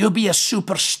 Peter, will you be a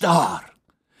superstar?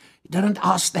 He didn't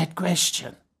ask that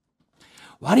question.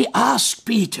 What he asked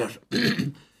Peter,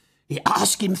 he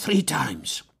asked him 3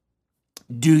 times,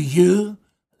 do you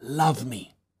love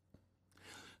me?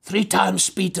 3 times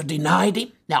Peter denied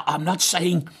him. Now, I'm not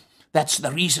saying that's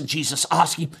the reason Jesus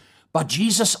asked him, but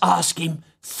Jesus asked him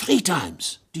 3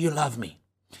 times, do you love me?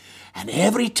 And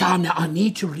every time, now I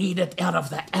need to read it out of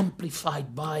the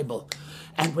Amplified Bible.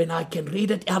 And when I can read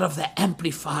it out of the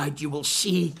Amplified, you will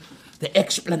see the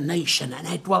explanation, and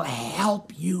it will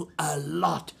help you a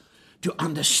lot to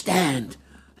understand.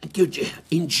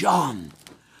 In John,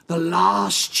 the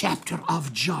last chapter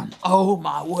of John. Oh,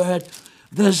 my word,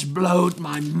 this blowed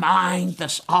my mind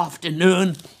this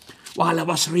afternoon while I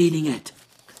was reading it.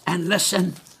 And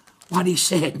listen what he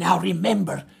said. Now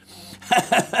remember,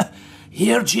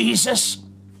 here Jesus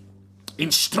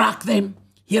instruct them.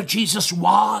 Here Jesus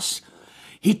was.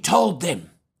 He told them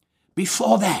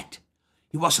before that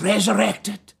he was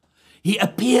resurrected. He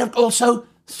appeared also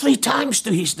 3 times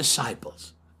to his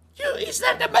disciples.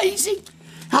 Isn't that amazing?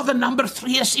 How the number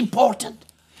 3 is important.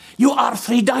 You are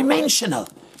 3-dimensional.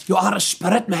 You are a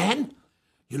spirit man.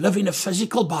 You live in a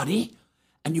physical body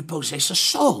and you possess a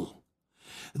soul.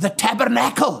 The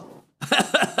tabernacle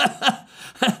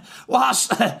was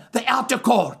the outer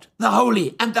court, the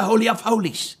holy, and the holy of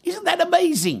holies. Isn't that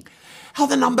amazing? How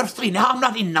the number 3. Now, I'm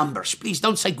not in numbers. Please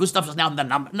don't say Gustav is now in the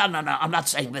number. No. I'm not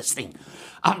saying this thing.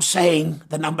 I'm saying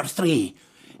the number 3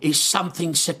 is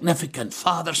something significant.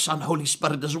 Father, Son, Holy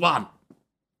Spirit is one.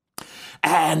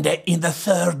 And in the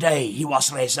 3rd day, he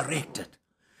was resurrected.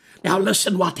 Now,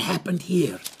 listen what happened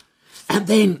here. And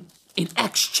then in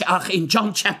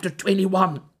John chapter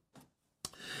 21,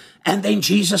 and then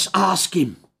Jesus asked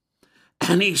him,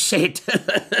 and he said,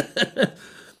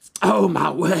 oh, my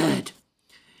word.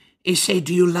 He said,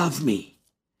 do you love me?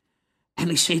 And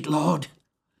he said, Lord,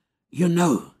 you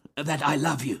know that I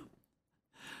love you.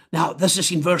 Now, this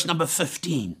is in verse number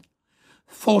 15.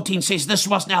 14 says, this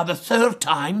was now the 3rd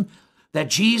time that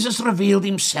Jesus revealed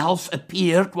himself,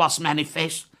 appeared, was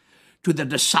manifest to the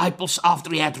disciples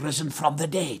after he had risen from the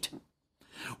dead.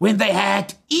 When they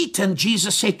had eaten,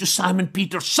 Jesus said to Simon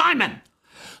Peter, Simon,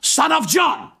 son of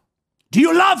John, do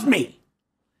you love me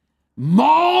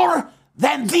more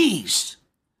than these?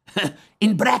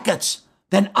 In brackets,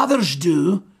 than others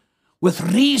do, with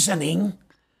reasoning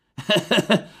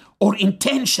or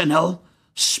intentional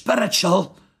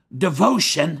spiritual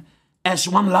devotion as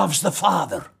one loves the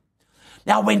Father.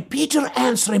 Now, when Peter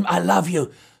answered him, I love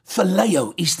you,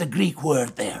 phileo is the Greek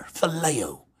word there,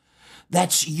 phileo.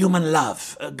 That's human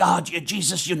love. God,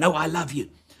 Jesus, you know I love you.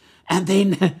 And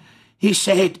then he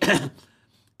said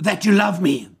that you love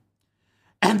me.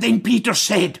 And then Peter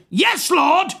said, yes,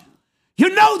 Lord, you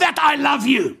know that I love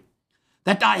you,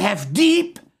 that I have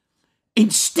deep,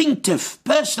 instinctive,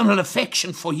 personal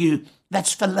affection for you.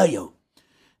 That's phileo.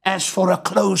 As for a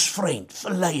close friend,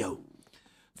 phileo.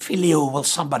 Phileo, will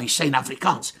somebody say in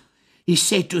Afrikaans. He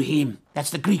said to him,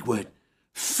 that's the Greek word,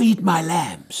 feed my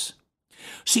lambs.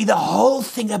 See, the whole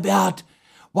thing about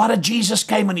what did Jesus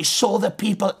came and he saw the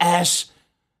people as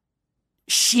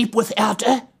sheep without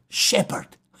a shepherd.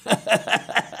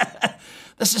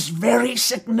 This is very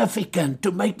significant.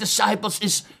 To make disciples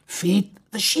is feed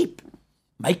the sheep.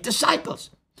 Make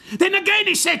disciples. Then again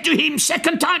he said to him,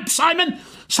 2nd time, Simon,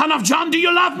 son of John, do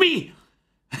you love me?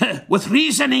 With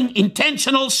reasoning,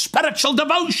 intentional, spiritual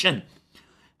devotion,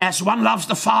 as one loves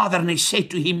the Father. And he said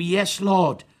to him, yes,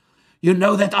 Lord, you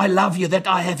know that I love you, that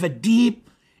I have a deep,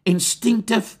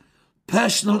 instinctive,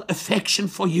 personal affection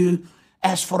for you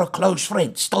as for a close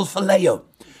friend. Still phileo.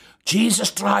 Jesus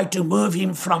tried to move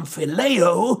him from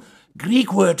phileo,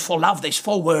 Greek word for love, there's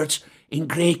 4 words in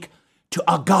Greek, to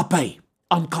agape,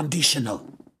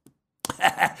 unconditional.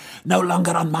 No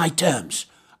longer on my terms,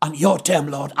 on your term,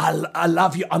 Lord. I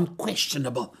love you,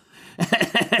 unquestionable.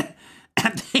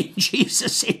 And then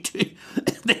Jesus said to him,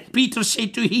 then Peter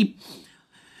said to him,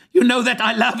 you know that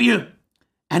I love you.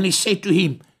 And he said to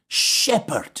him,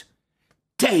 shepherd,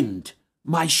 tend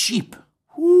my sheep.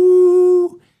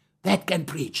 Woo, that can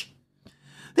preach.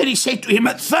 Then he said to him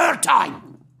a 3rd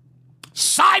time,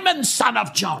 Simon, son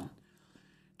of John,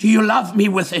 do you love me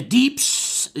with a deep,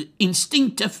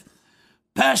 instinctive,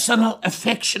 personal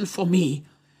affection for me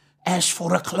as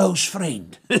for a close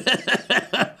friend.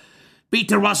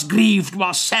 Peter was grieved,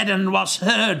 was saddened, was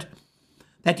hurt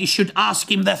that he should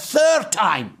ask him the third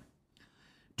time,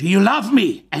 do you love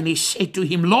me? And he said to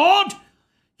him, Lord,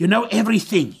 you know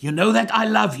everything. You know that I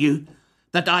love you,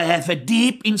 that I have a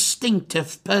deep,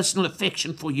 instinctive, personal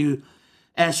affection for you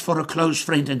as for a close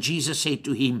friend. And Jesus said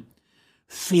to him,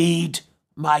 feed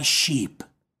my sheep.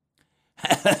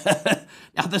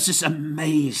 Now this is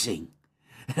amazing.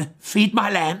 Feed my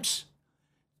lambs,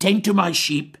 tend to my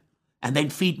sheep, and then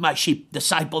feed my sheep,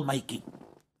 disciple making.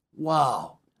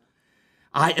 Wow.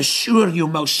 I assure you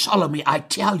most solemnly, I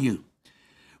tell you,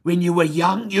 when you were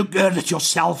young, you girded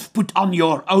yourself, put on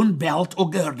your own belt or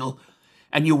girdle,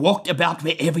 and you walked about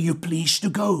wherever you pleased to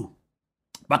go.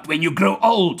 But when you grow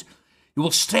old, you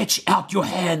will stretch out your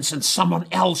hands, and someone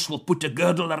else will put a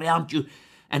girdle around you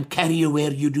and carry you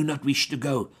where you do not wish to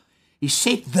go. He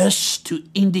said this to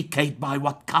indicate by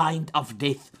what kind of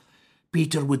death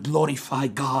Peter would glorify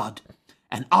God.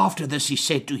 And after this he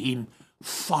said to him,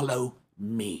 follow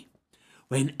me.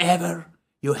 Whenever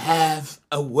you have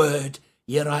a word,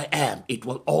 here I am, it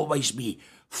will always be,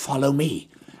 follow me,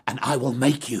 and I will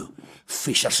make you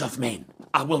fishers of men.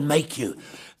 I will make you.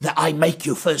 The I make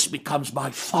you first becomes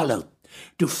by follow.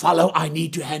 To follow, I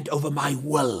need to hand over my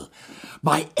will,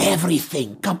 my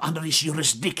everything, come under his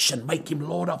jurisdiction, make him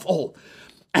Lord of all.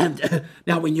 And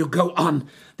now when you go on,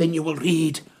 then you will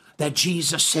read that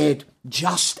Jesus said,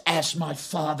 just as my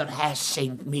Father has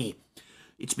sent me.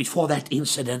 It's before that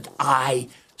incident, I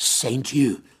sent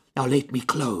you. Now let me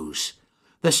close.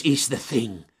 This is the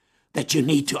thing that you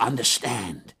need to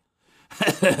understand.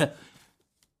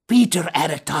 Peter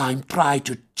at a time tried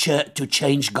to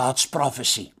change God's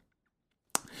prophecy.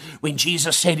 When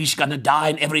Jesus said he's going to die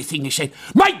and everything, he said,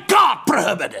 may God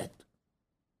prohibit it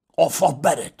or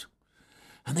forbid it.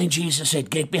 And then Jesus said,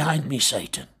 get behind me,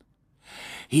 Satan.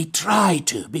 He tried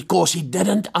to because he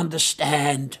didn't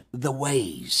understand the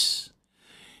ways.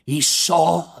 He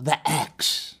saw the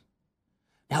acts.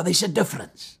 Now there's a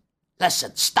difference.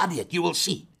 Listen, study it, you will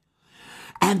see.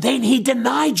 And then he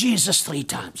denied Jesus 3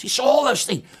 times. He saw all those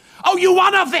things. Oh, you're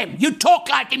one of them. You talk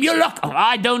like him. You look. Oh,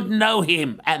 I don't know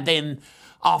him. And then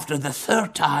after the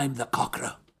 3rd time, the cock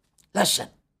crowed. Listen,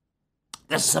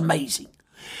 this is amazing.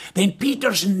 Then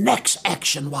Peter's next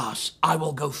action was, I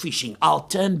will go fishing. I'll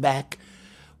turn back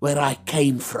where I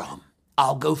came from.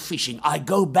 I'll go fishing. I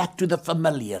go back to the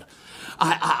familiar.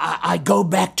 I go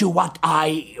back to what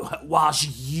I was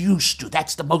used to.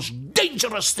 That's the most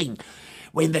dangerous thing.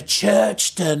 When the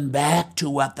church turned back to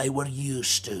what they were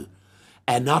used to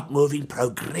and not moving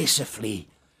progressively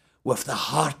with the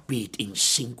heartbeat in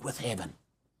sync with heaven.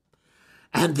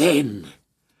 And then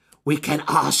we can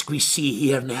ask, we see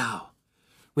here now,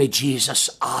 where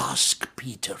Jesus asked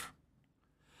Peter,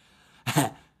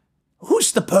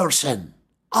 who's the person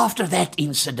after that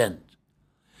incident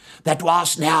that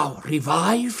was now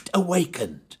revived,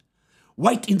 awakened,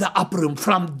 wait in the upper room?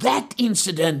 From that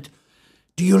incident,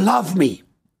 do you love me?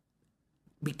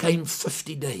 Became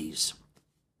 50 days.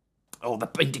 Oh, the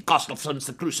Pentecostal since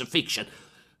the crucifixion.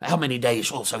 How many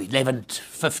days also? 11,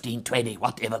 15, 20,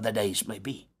 whatever the days may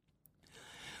be.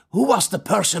 Who was the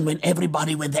person when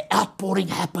the outpouring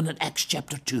happened in Acts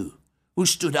chapter 2? Who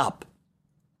stood up?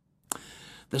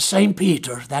 The same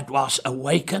Peter that was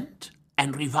awakened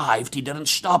and revived. He didn't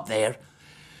stop there.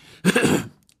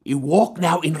 He walked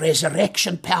now in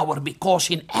resurrection power, because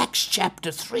in Acts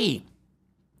chapter 3,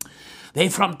 there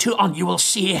from 2 on, you will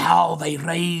see how they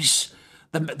raise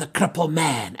the crippled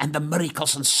man and the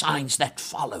miracles and signs that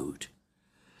followed.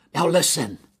 Now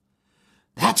listen,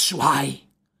 that's why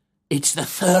it's the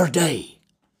 3rd day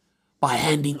by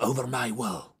handing over my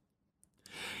will.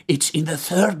 It's in the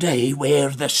 3rd day where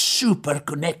the super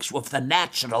connects with the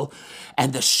natural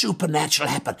and the supernatural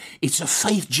happen. It's a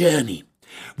faith journey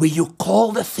where you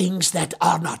call the things that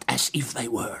are not as if they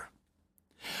were.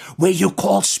 Where you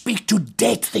speak to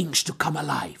dead things to come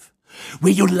alive.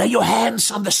 Where you lay your hands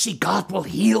on the sick, God will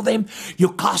heal them.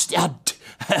 You cast out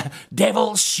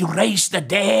devils, you raise the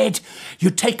dead, you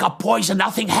take up poison,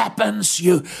 nothing happens.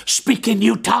 You speak in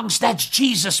new tongues. That's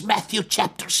Jesus, Matthew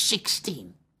chapter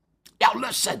 16. Now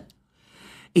listen,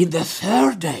 in the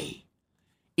 3rd day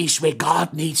is where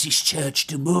God needs his church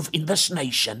to move in this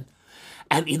nation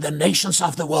and in the nations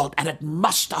of the world, and it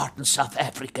must start in South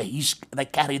Africa. They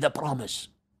carry the promise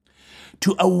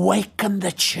to awaken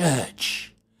the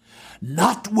church,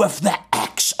 not with the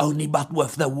acts only, but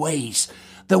with the ways.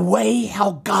 The way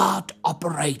how God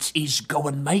operates is go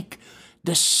and make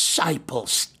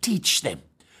disciples, teach them,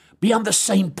 be on the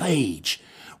same page,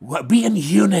 be in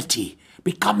unity,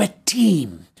 become a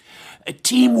team,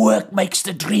 Teamwork makes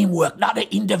the dream work, not an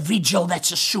individual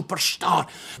that's a superstar.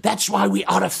 That's why we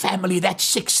are a family. That's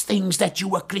 6 things that you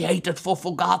were created for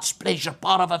God's pleasure,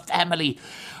 part of a family.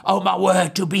 Oh my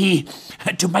word,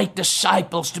 to make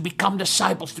disciples, to become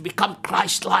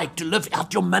Christ-like, to live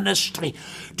out your ministry,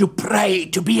 to pray,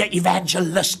 to be an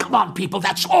evangelist. Come on, people,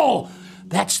 that's all.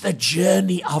 That's the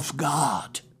journey of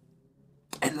God.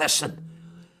 And listen,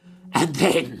 and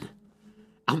then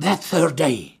on that third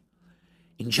day,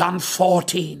 in John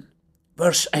 14,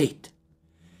 verse 8,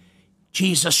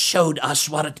 Jesus showed us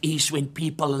what it is when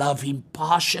people love him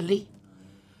partially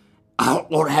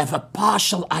or have a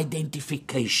partial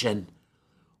identification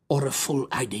or a full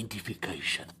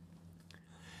identification.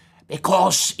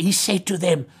 Because he said to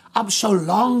them, I'm so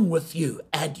long with you,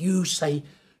 and you say,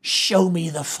 show me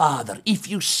the Father. If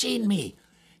you've seen me,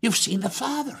 you've seen the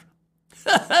Father.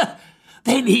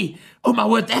 Then oh my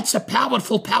word, that's a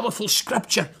powerful, powerful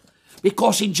scripture.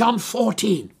 Because in John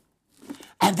 14,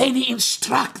 and then he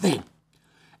instructs them.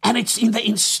 And it's in the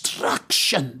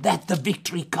instruction that the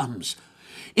victory comes.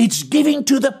 It's giving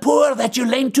to the poor that you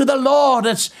lend to the Lord.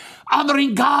 It's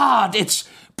honoring God. It's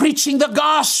preaching the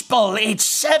gospel. It's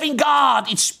serving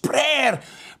God. It's prayer.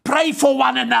 Pray for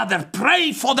one another.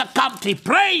 Pray for the country.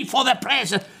 Pray for the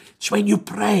president. It's when you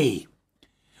pray.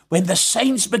 When the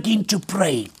saints begin to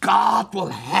pray, God will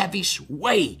have his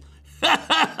way.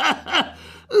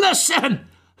 Listen,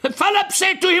 Philip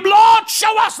said to him, Lord,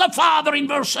 show us the Father in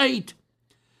verse 8.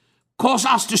 Cause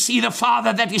us to see the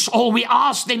Father, that is all we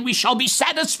ask, then we shall be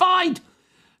satisfied.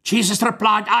 Jesus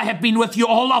replied, I have been with you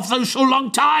all of those so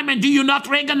long time, and do you not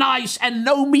recognize and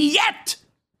know me yet?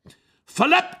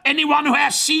 Philip, anyone who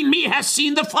has seen me has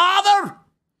seen the Father.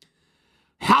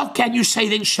 How can you say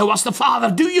then, show us the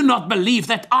Father? Do you not believe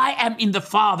that I am in the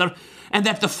Father and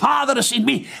that the Father is in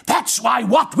me? That's why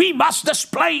what we must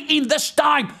display in this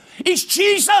time is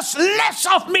Jesus, less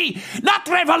of me, not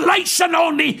revelation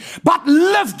only, but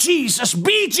live Jesus,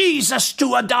 be Jesus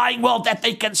to a dying world that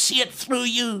they can see it through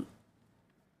you.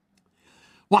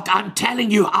 What I'm telling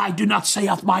you, I do not say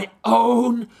of my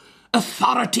own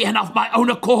authority and of my own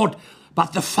accord,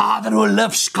 but the Father who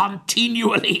lives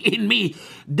continually in me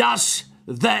does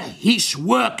his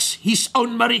works, his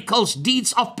own miracles,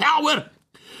 deeds of power.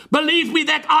 Believe me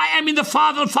that I am in the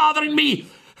Father, Father in me.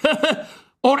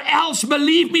 Or else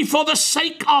believe me for the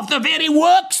sake of the very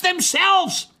works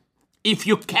themselves. If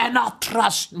you cannot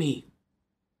trust me,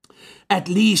 at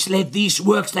least let these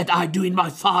works that I do in my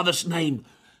Father's name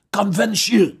convince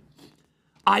you.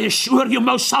 I assure you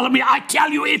most solemnly, I tell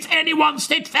you, if anyone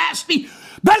steadfastly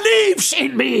believes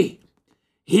in me,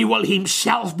 he will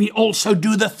himself be also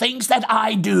do the things that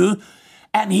I do,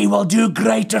 and he will do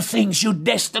greater things. You're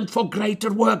destined for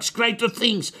greater works, greater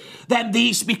things than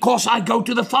these, because I go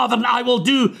to the Father, and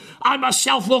I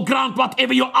myself will grant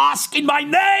whatever you ask in my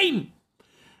name,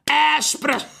 as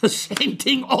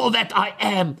presenting all that I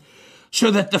am,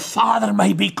 so that the Father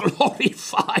may be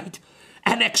glorified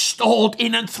and extolled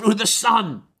in and through the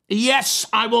Son. Yes,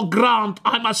 I will grant,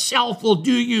 I myself will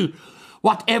do you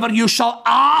whatever you shall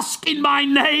ask in my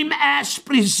name, as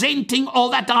presenting all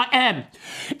that I am.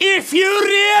 If you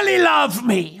really love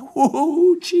me,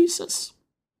 Jesus,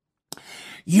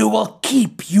 you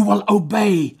will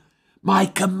obey my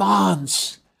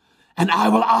commands. And I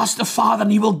will ask the Father,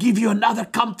 and he will give you another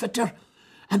comforter.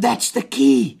 And that's the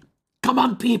key. Come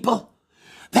on, people.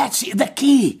 That's the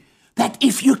key. That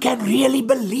if you can really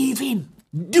believe him,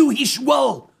 do his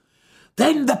will,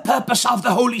 then the purpose of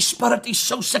the Holy Spirit is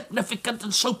so significant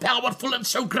and so powerful and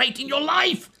so great in your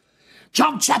life.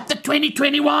 John chapter 20,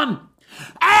 21.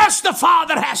 As the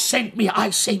Father has sent me, I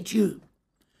sent you.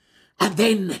 And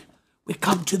then we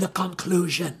come to the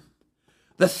conclusion.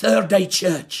 The third day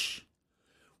church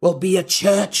will be a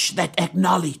church that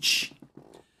acknowledge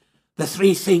the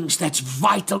 3 things that's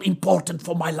vital, important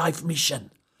for my life mission.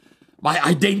 My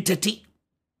identity,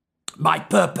 my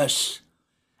purpose,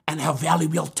 and how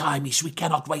valuable time is. We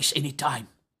cannot waste any time.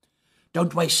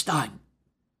 Don't waste time.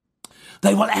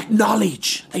 They will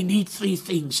acknowledge they need 3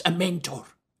 things. A mentor.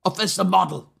 First, the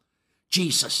model,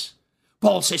 Jesus.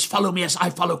 Paul says, follow me as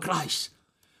I follow Christ.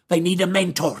 They need a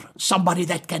mentor, somebody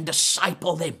that can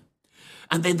disciple them.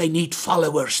 And then they need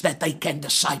followers that they can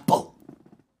disciple.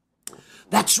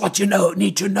 That's what you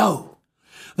need to know.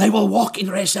 They will walk in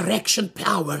resurrection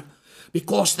power,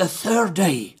 because the third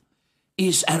day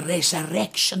is a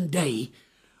resurrection day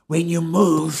when you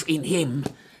move in him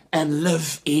and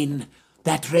live in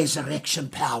that resurrection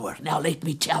power. Now let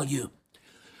me tell you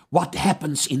what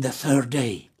happens in the third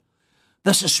day.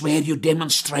 This is where you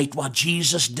demonstrate what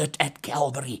Jesus did at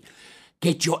Calvary.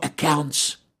 Get your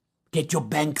accounts, get your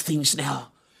bank things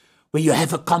now. where you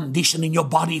have a condition in your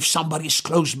body, if somebody is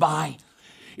close by,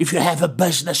 if you have a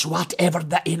business, whatever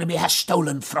the enemy has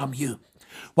stolen from you,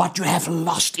 what you have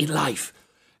lost in life,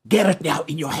 get it now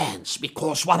in your hands,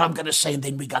 because what I'm going to say, and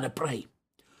then we're going to pray.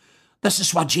 This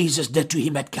is what Jesus did to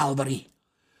him at Calvary.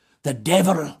 The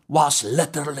devil was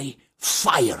literally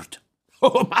fired.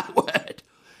 Oh, my word.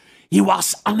 He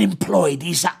was unemployed.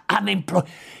 He's an unemployed.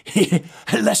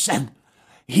 Listen,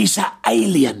 he's an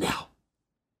alien now.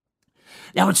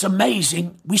 Now, it's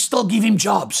amazing. We still give him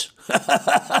jobs.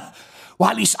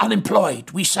 While he's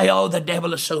unemployed, we say, oh, the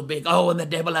devil is so big. Oh, and the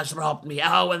devil has robbed me.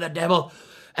 Oh, and the devil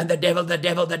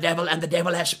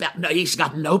has power. No, he's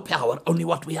got no power, only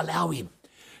what we allow him.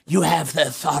 You have the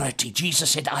authority. Jesus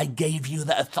said, I gave you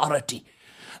the authority.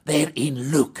 There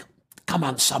in Luke. Come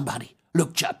on, somebody.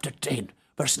 Luke chapter 10,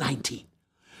 verse 19.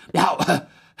 Now,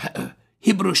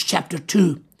 Hebrews chapter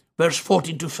 2, verse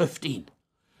 14 to 15.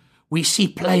 We see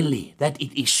plainly that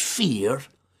it is fear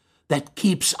that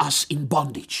keeps us in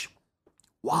bondage.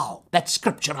 Wow, that's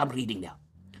scripture I'm reading now.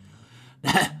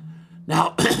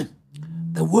 Now,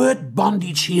 the word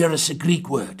bondage here is a Greek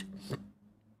word,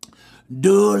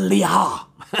 doulia,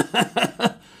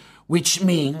 which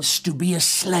means to be a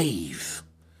slave.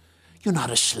 You're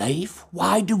not a slave.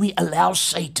 Why do we allow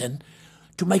Satan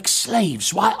to make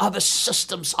slaves? Why are the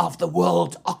systems of the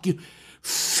world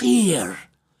fear?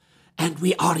 And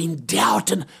we are in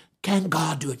doubt. And can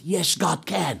God do it? Yes, God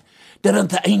can. Didn't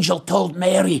the angel told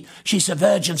Mary, she's a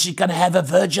virgin, she's going to have a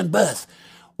virgin birth?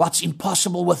 What's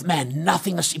impossible with man?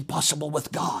 Nothing is impossible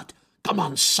with God. Come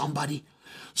on, somebody.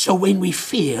 So when we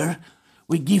fear,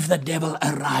 we give the devil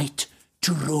a right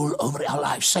to rule over our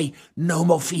lives. Say, no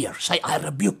more fear. Say, I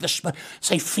rebuke the spirit.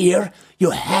 Say, fear,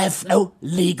 you have no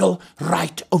legal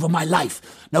right over my life.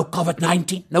 No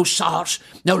COVID-19, no SARS,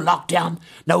 no lockdown,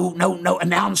 no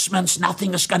announcements.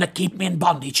 Nothing is going to keep me in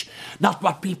bondage. Not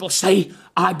what people say.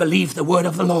 I believe the word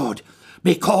of the Lord,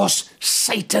 because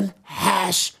Satan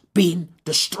has been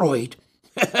destroyed,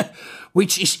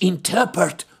 which is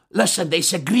interpret. Listen,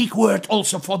 there's a Greek word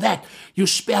also for that. You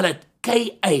spell it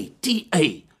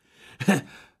K-A-T-A.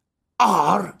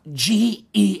 R-G-E-O,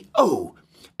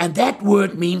 and that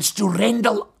word means to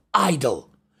render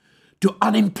idle, to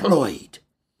unemployed,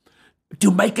 to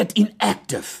make it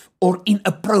inactive or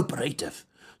inappropriative.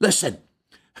 Listen,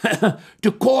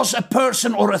 to cause a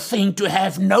person or a thing to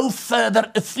have no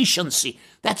further efficiency.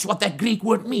 That's what that Greek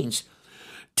word means.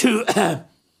 To,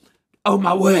 oh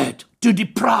my word, to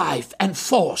deprive and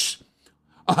force,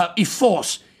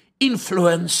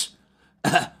 influence,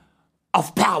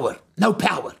 of power, no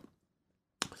power.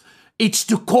 It's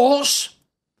to cause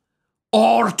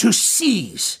or to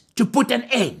seize, to put an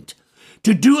end,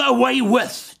 to do away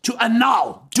with, to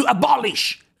annul, to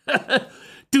abolish,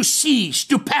 to cease,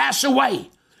 to pass away,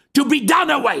 to be done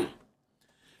away,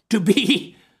 to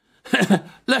be,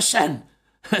 listen,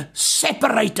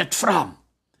 separated from,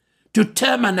 to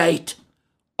terminate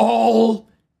all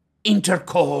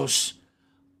intercourse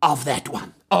of that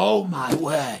one. Oh my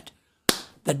word.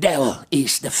 The devil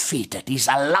is defeated. He's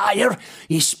a liar.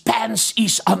 His pants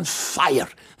is on fire.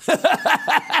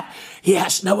 He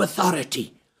has no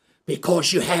authority,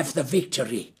 because you have the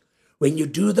victory. When you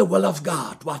do the will of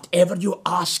God, whatever you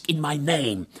ask in my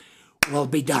name will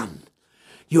be done.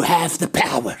 You have the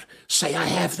power. Say, I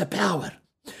have the power.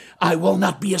 I will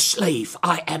not be a slave.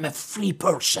 I am a free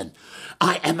person.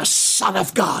 I am a son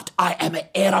of God. I am an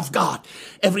heir of God.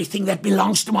 Everything that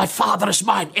belongs to my Father is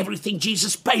mine. Everything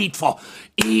Jesus paid for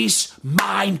is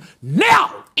mine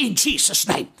now, in Jesus'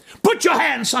 name. Put your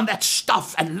hands on that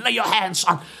stuff and lay your hands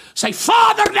on. Say,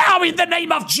 Father, now in the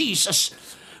name of Jesus,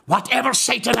 whatever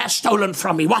Satan has stolen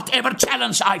from me, whatever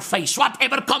challenge I face,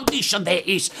 whatever condition there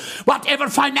is, whatever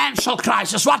financial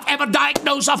crisis, whatever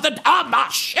diagnosis of the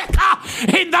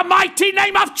in the mighty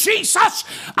name of Jesus,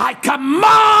 I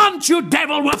command you,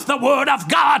 devil, with the word of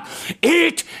God.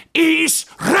 It is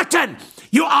written.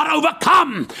 You are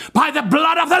overcome by the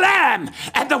blood of the Lamb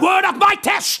and the word of my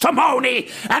testimony.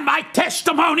 And my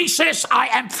testimony says I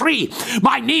am free.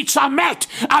 My needs are met.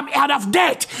 I'm out of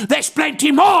debt. There's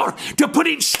plenty more to put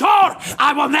in store.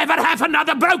 I will never have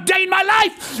another broke day in my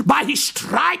life. By his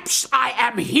stripes I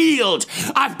am healed.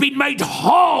 I've been made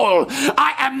whole.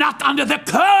 I am not under the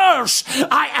curse.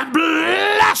 I am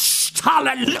blessed.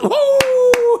 Hallelujah.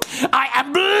 I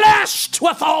am blessed.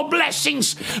 blessed with all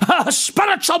blessings,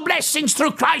 spiritual blessings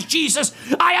through Christ Jesus.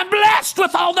 I am blessed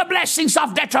with all the blessings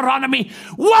of Deuteronomy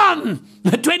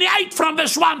 1:28 from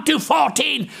verse 1 to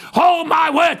 14. Oh my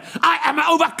word, I am an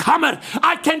overcomer.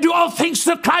 I can do all things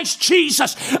through Christ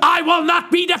Jesus. I will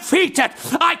not be defeated.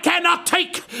 I cannot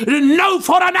take no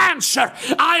for an answer.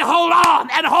 I hold on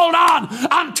and hold on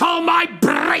until my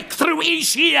breakthrough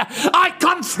is here. I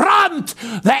confront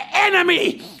the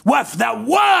enemy with the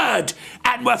word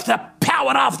and with the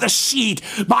power of the seed.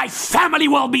 My family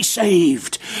will be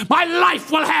saved. My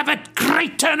life will have a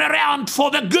great turnaround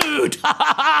for the good.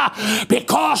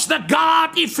 Because the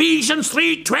God, Ephesians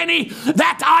 3:20,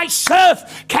 that I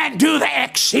serve can do the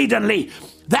exceedingly,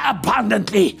 the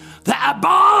abundantly, the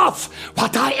above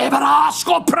what I ever ask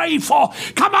or pray for.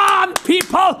 Come on,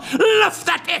 people, lift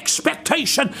that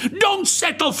expectation. Don't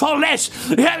settle for less.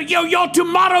 Your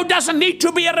tomorrow doesn't need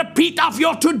to be a repeat of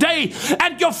your today,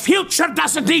 and your future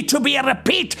doesn't need to be a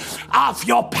repeat of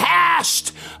your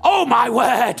past. Oh my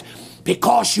word,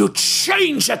 because you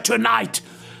change it tonight.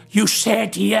 You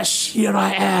said, yes, here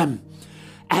I am.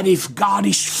 And if God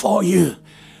is for you,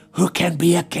 who can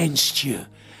be against you?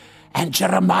 And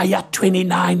Jeremiah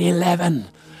 29:11,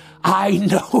 I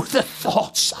know the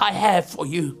thoughts I have for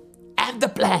you and the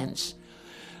plans,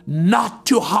 not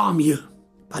to harm you,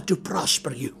 but to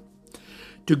prosper you,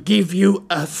 to give you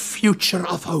a future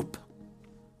of hope.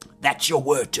 That's your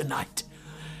word tonight.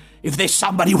 If there's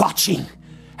somebody watching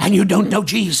and you don't know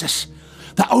Jesus,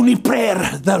 the only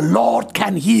prayer the Lord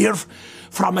can hear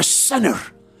from a sinner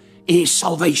is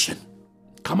salvation.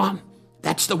 Come on,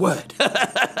 that's the word.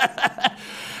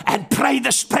 And pray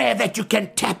this prayer that you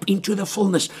can tap into the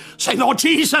fullness. Say, Lord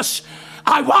Jesus,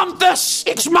 I want this.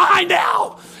 It's mine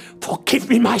now. Forgive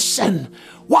me my sin.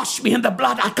 Wash me in the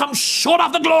blood. I come short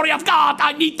of the glory of God.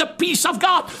 I need the peace of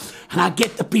God. And I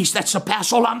get the peace that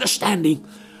surpasses all understanding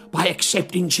by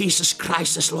accepting Jesus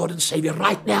Christ as Lord and Savior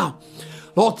right now.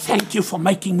 Lord, thank you for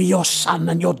making me your son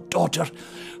and your daughter,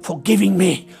 forgiving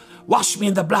me. Wash me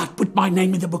in the blood. Put my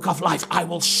name in the book of life. I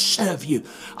will serve you.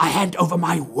 I hand over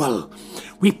my will.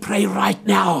 We pray right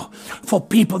now for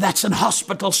people that's in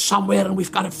hospital somewhere, and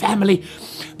we've got a family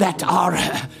that are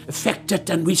affected,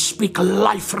 and we speak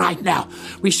life right now.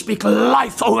 We speak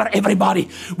life over everybody.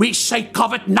 We say,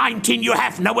 COVID-19, you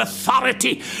have no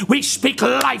authority. We speak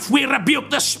life. We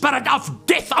rebuke the spirit of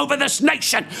death over this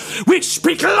nation. We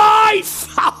speak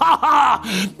life.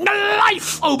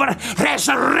 Life over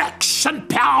resurrection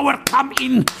power. Come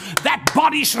in that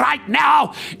bodies right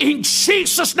now in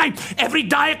Jesus' name. Every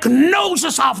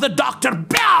diagnosis of the doctor,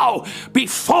 bow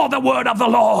before the word of the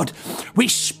Lord. We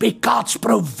speak God's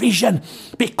provision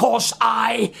because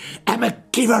I am a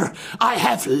giver. I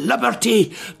have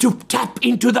liberty to tap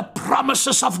into the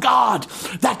promises of God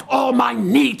that all my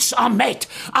needs are met.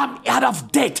 I'm out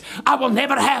of debt. I will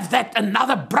never have that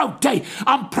another broke day.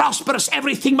 I'm prosperous.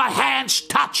 Everything my hands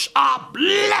touch are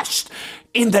blessed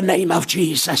in the name of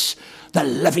Jesus, the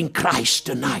living Christ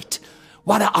tonight.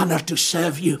 What an honor to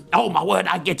serve you. Oh, my word,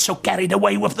 I get so carried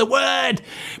away with the word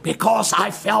because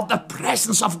I felt the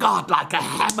presence of God like a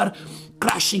hammer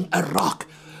crushing a rock.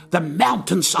 The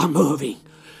mountains are moving.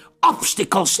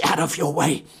 Obstacles out of your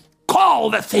way. Call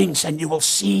the things and you will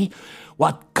see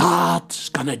what God's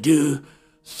going to do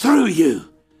through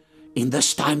you in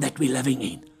this time that we're living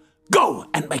in. Go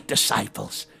and make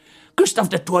disciples. Gustav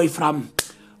de Toy from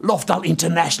Lofdal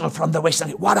International from the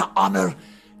Western. What an honor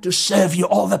to serve you.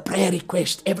 All the prayer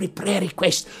requests, every prayer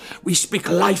request, we speak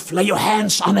life. Lay your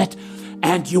hands on it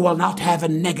and you will not have a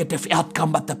negative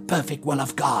outcome, but the perfect will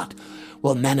of God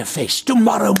will manifest.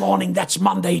 Tomorrow morning, that's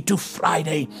Monday to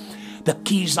Friday, the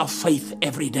keys of faith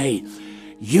every day.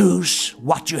 Use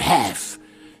what you have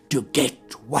to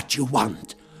get what you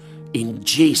want. In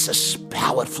Jesus'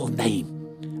 powerful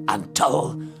name.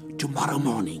 Until tomorrow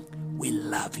morning, we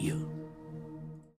love you.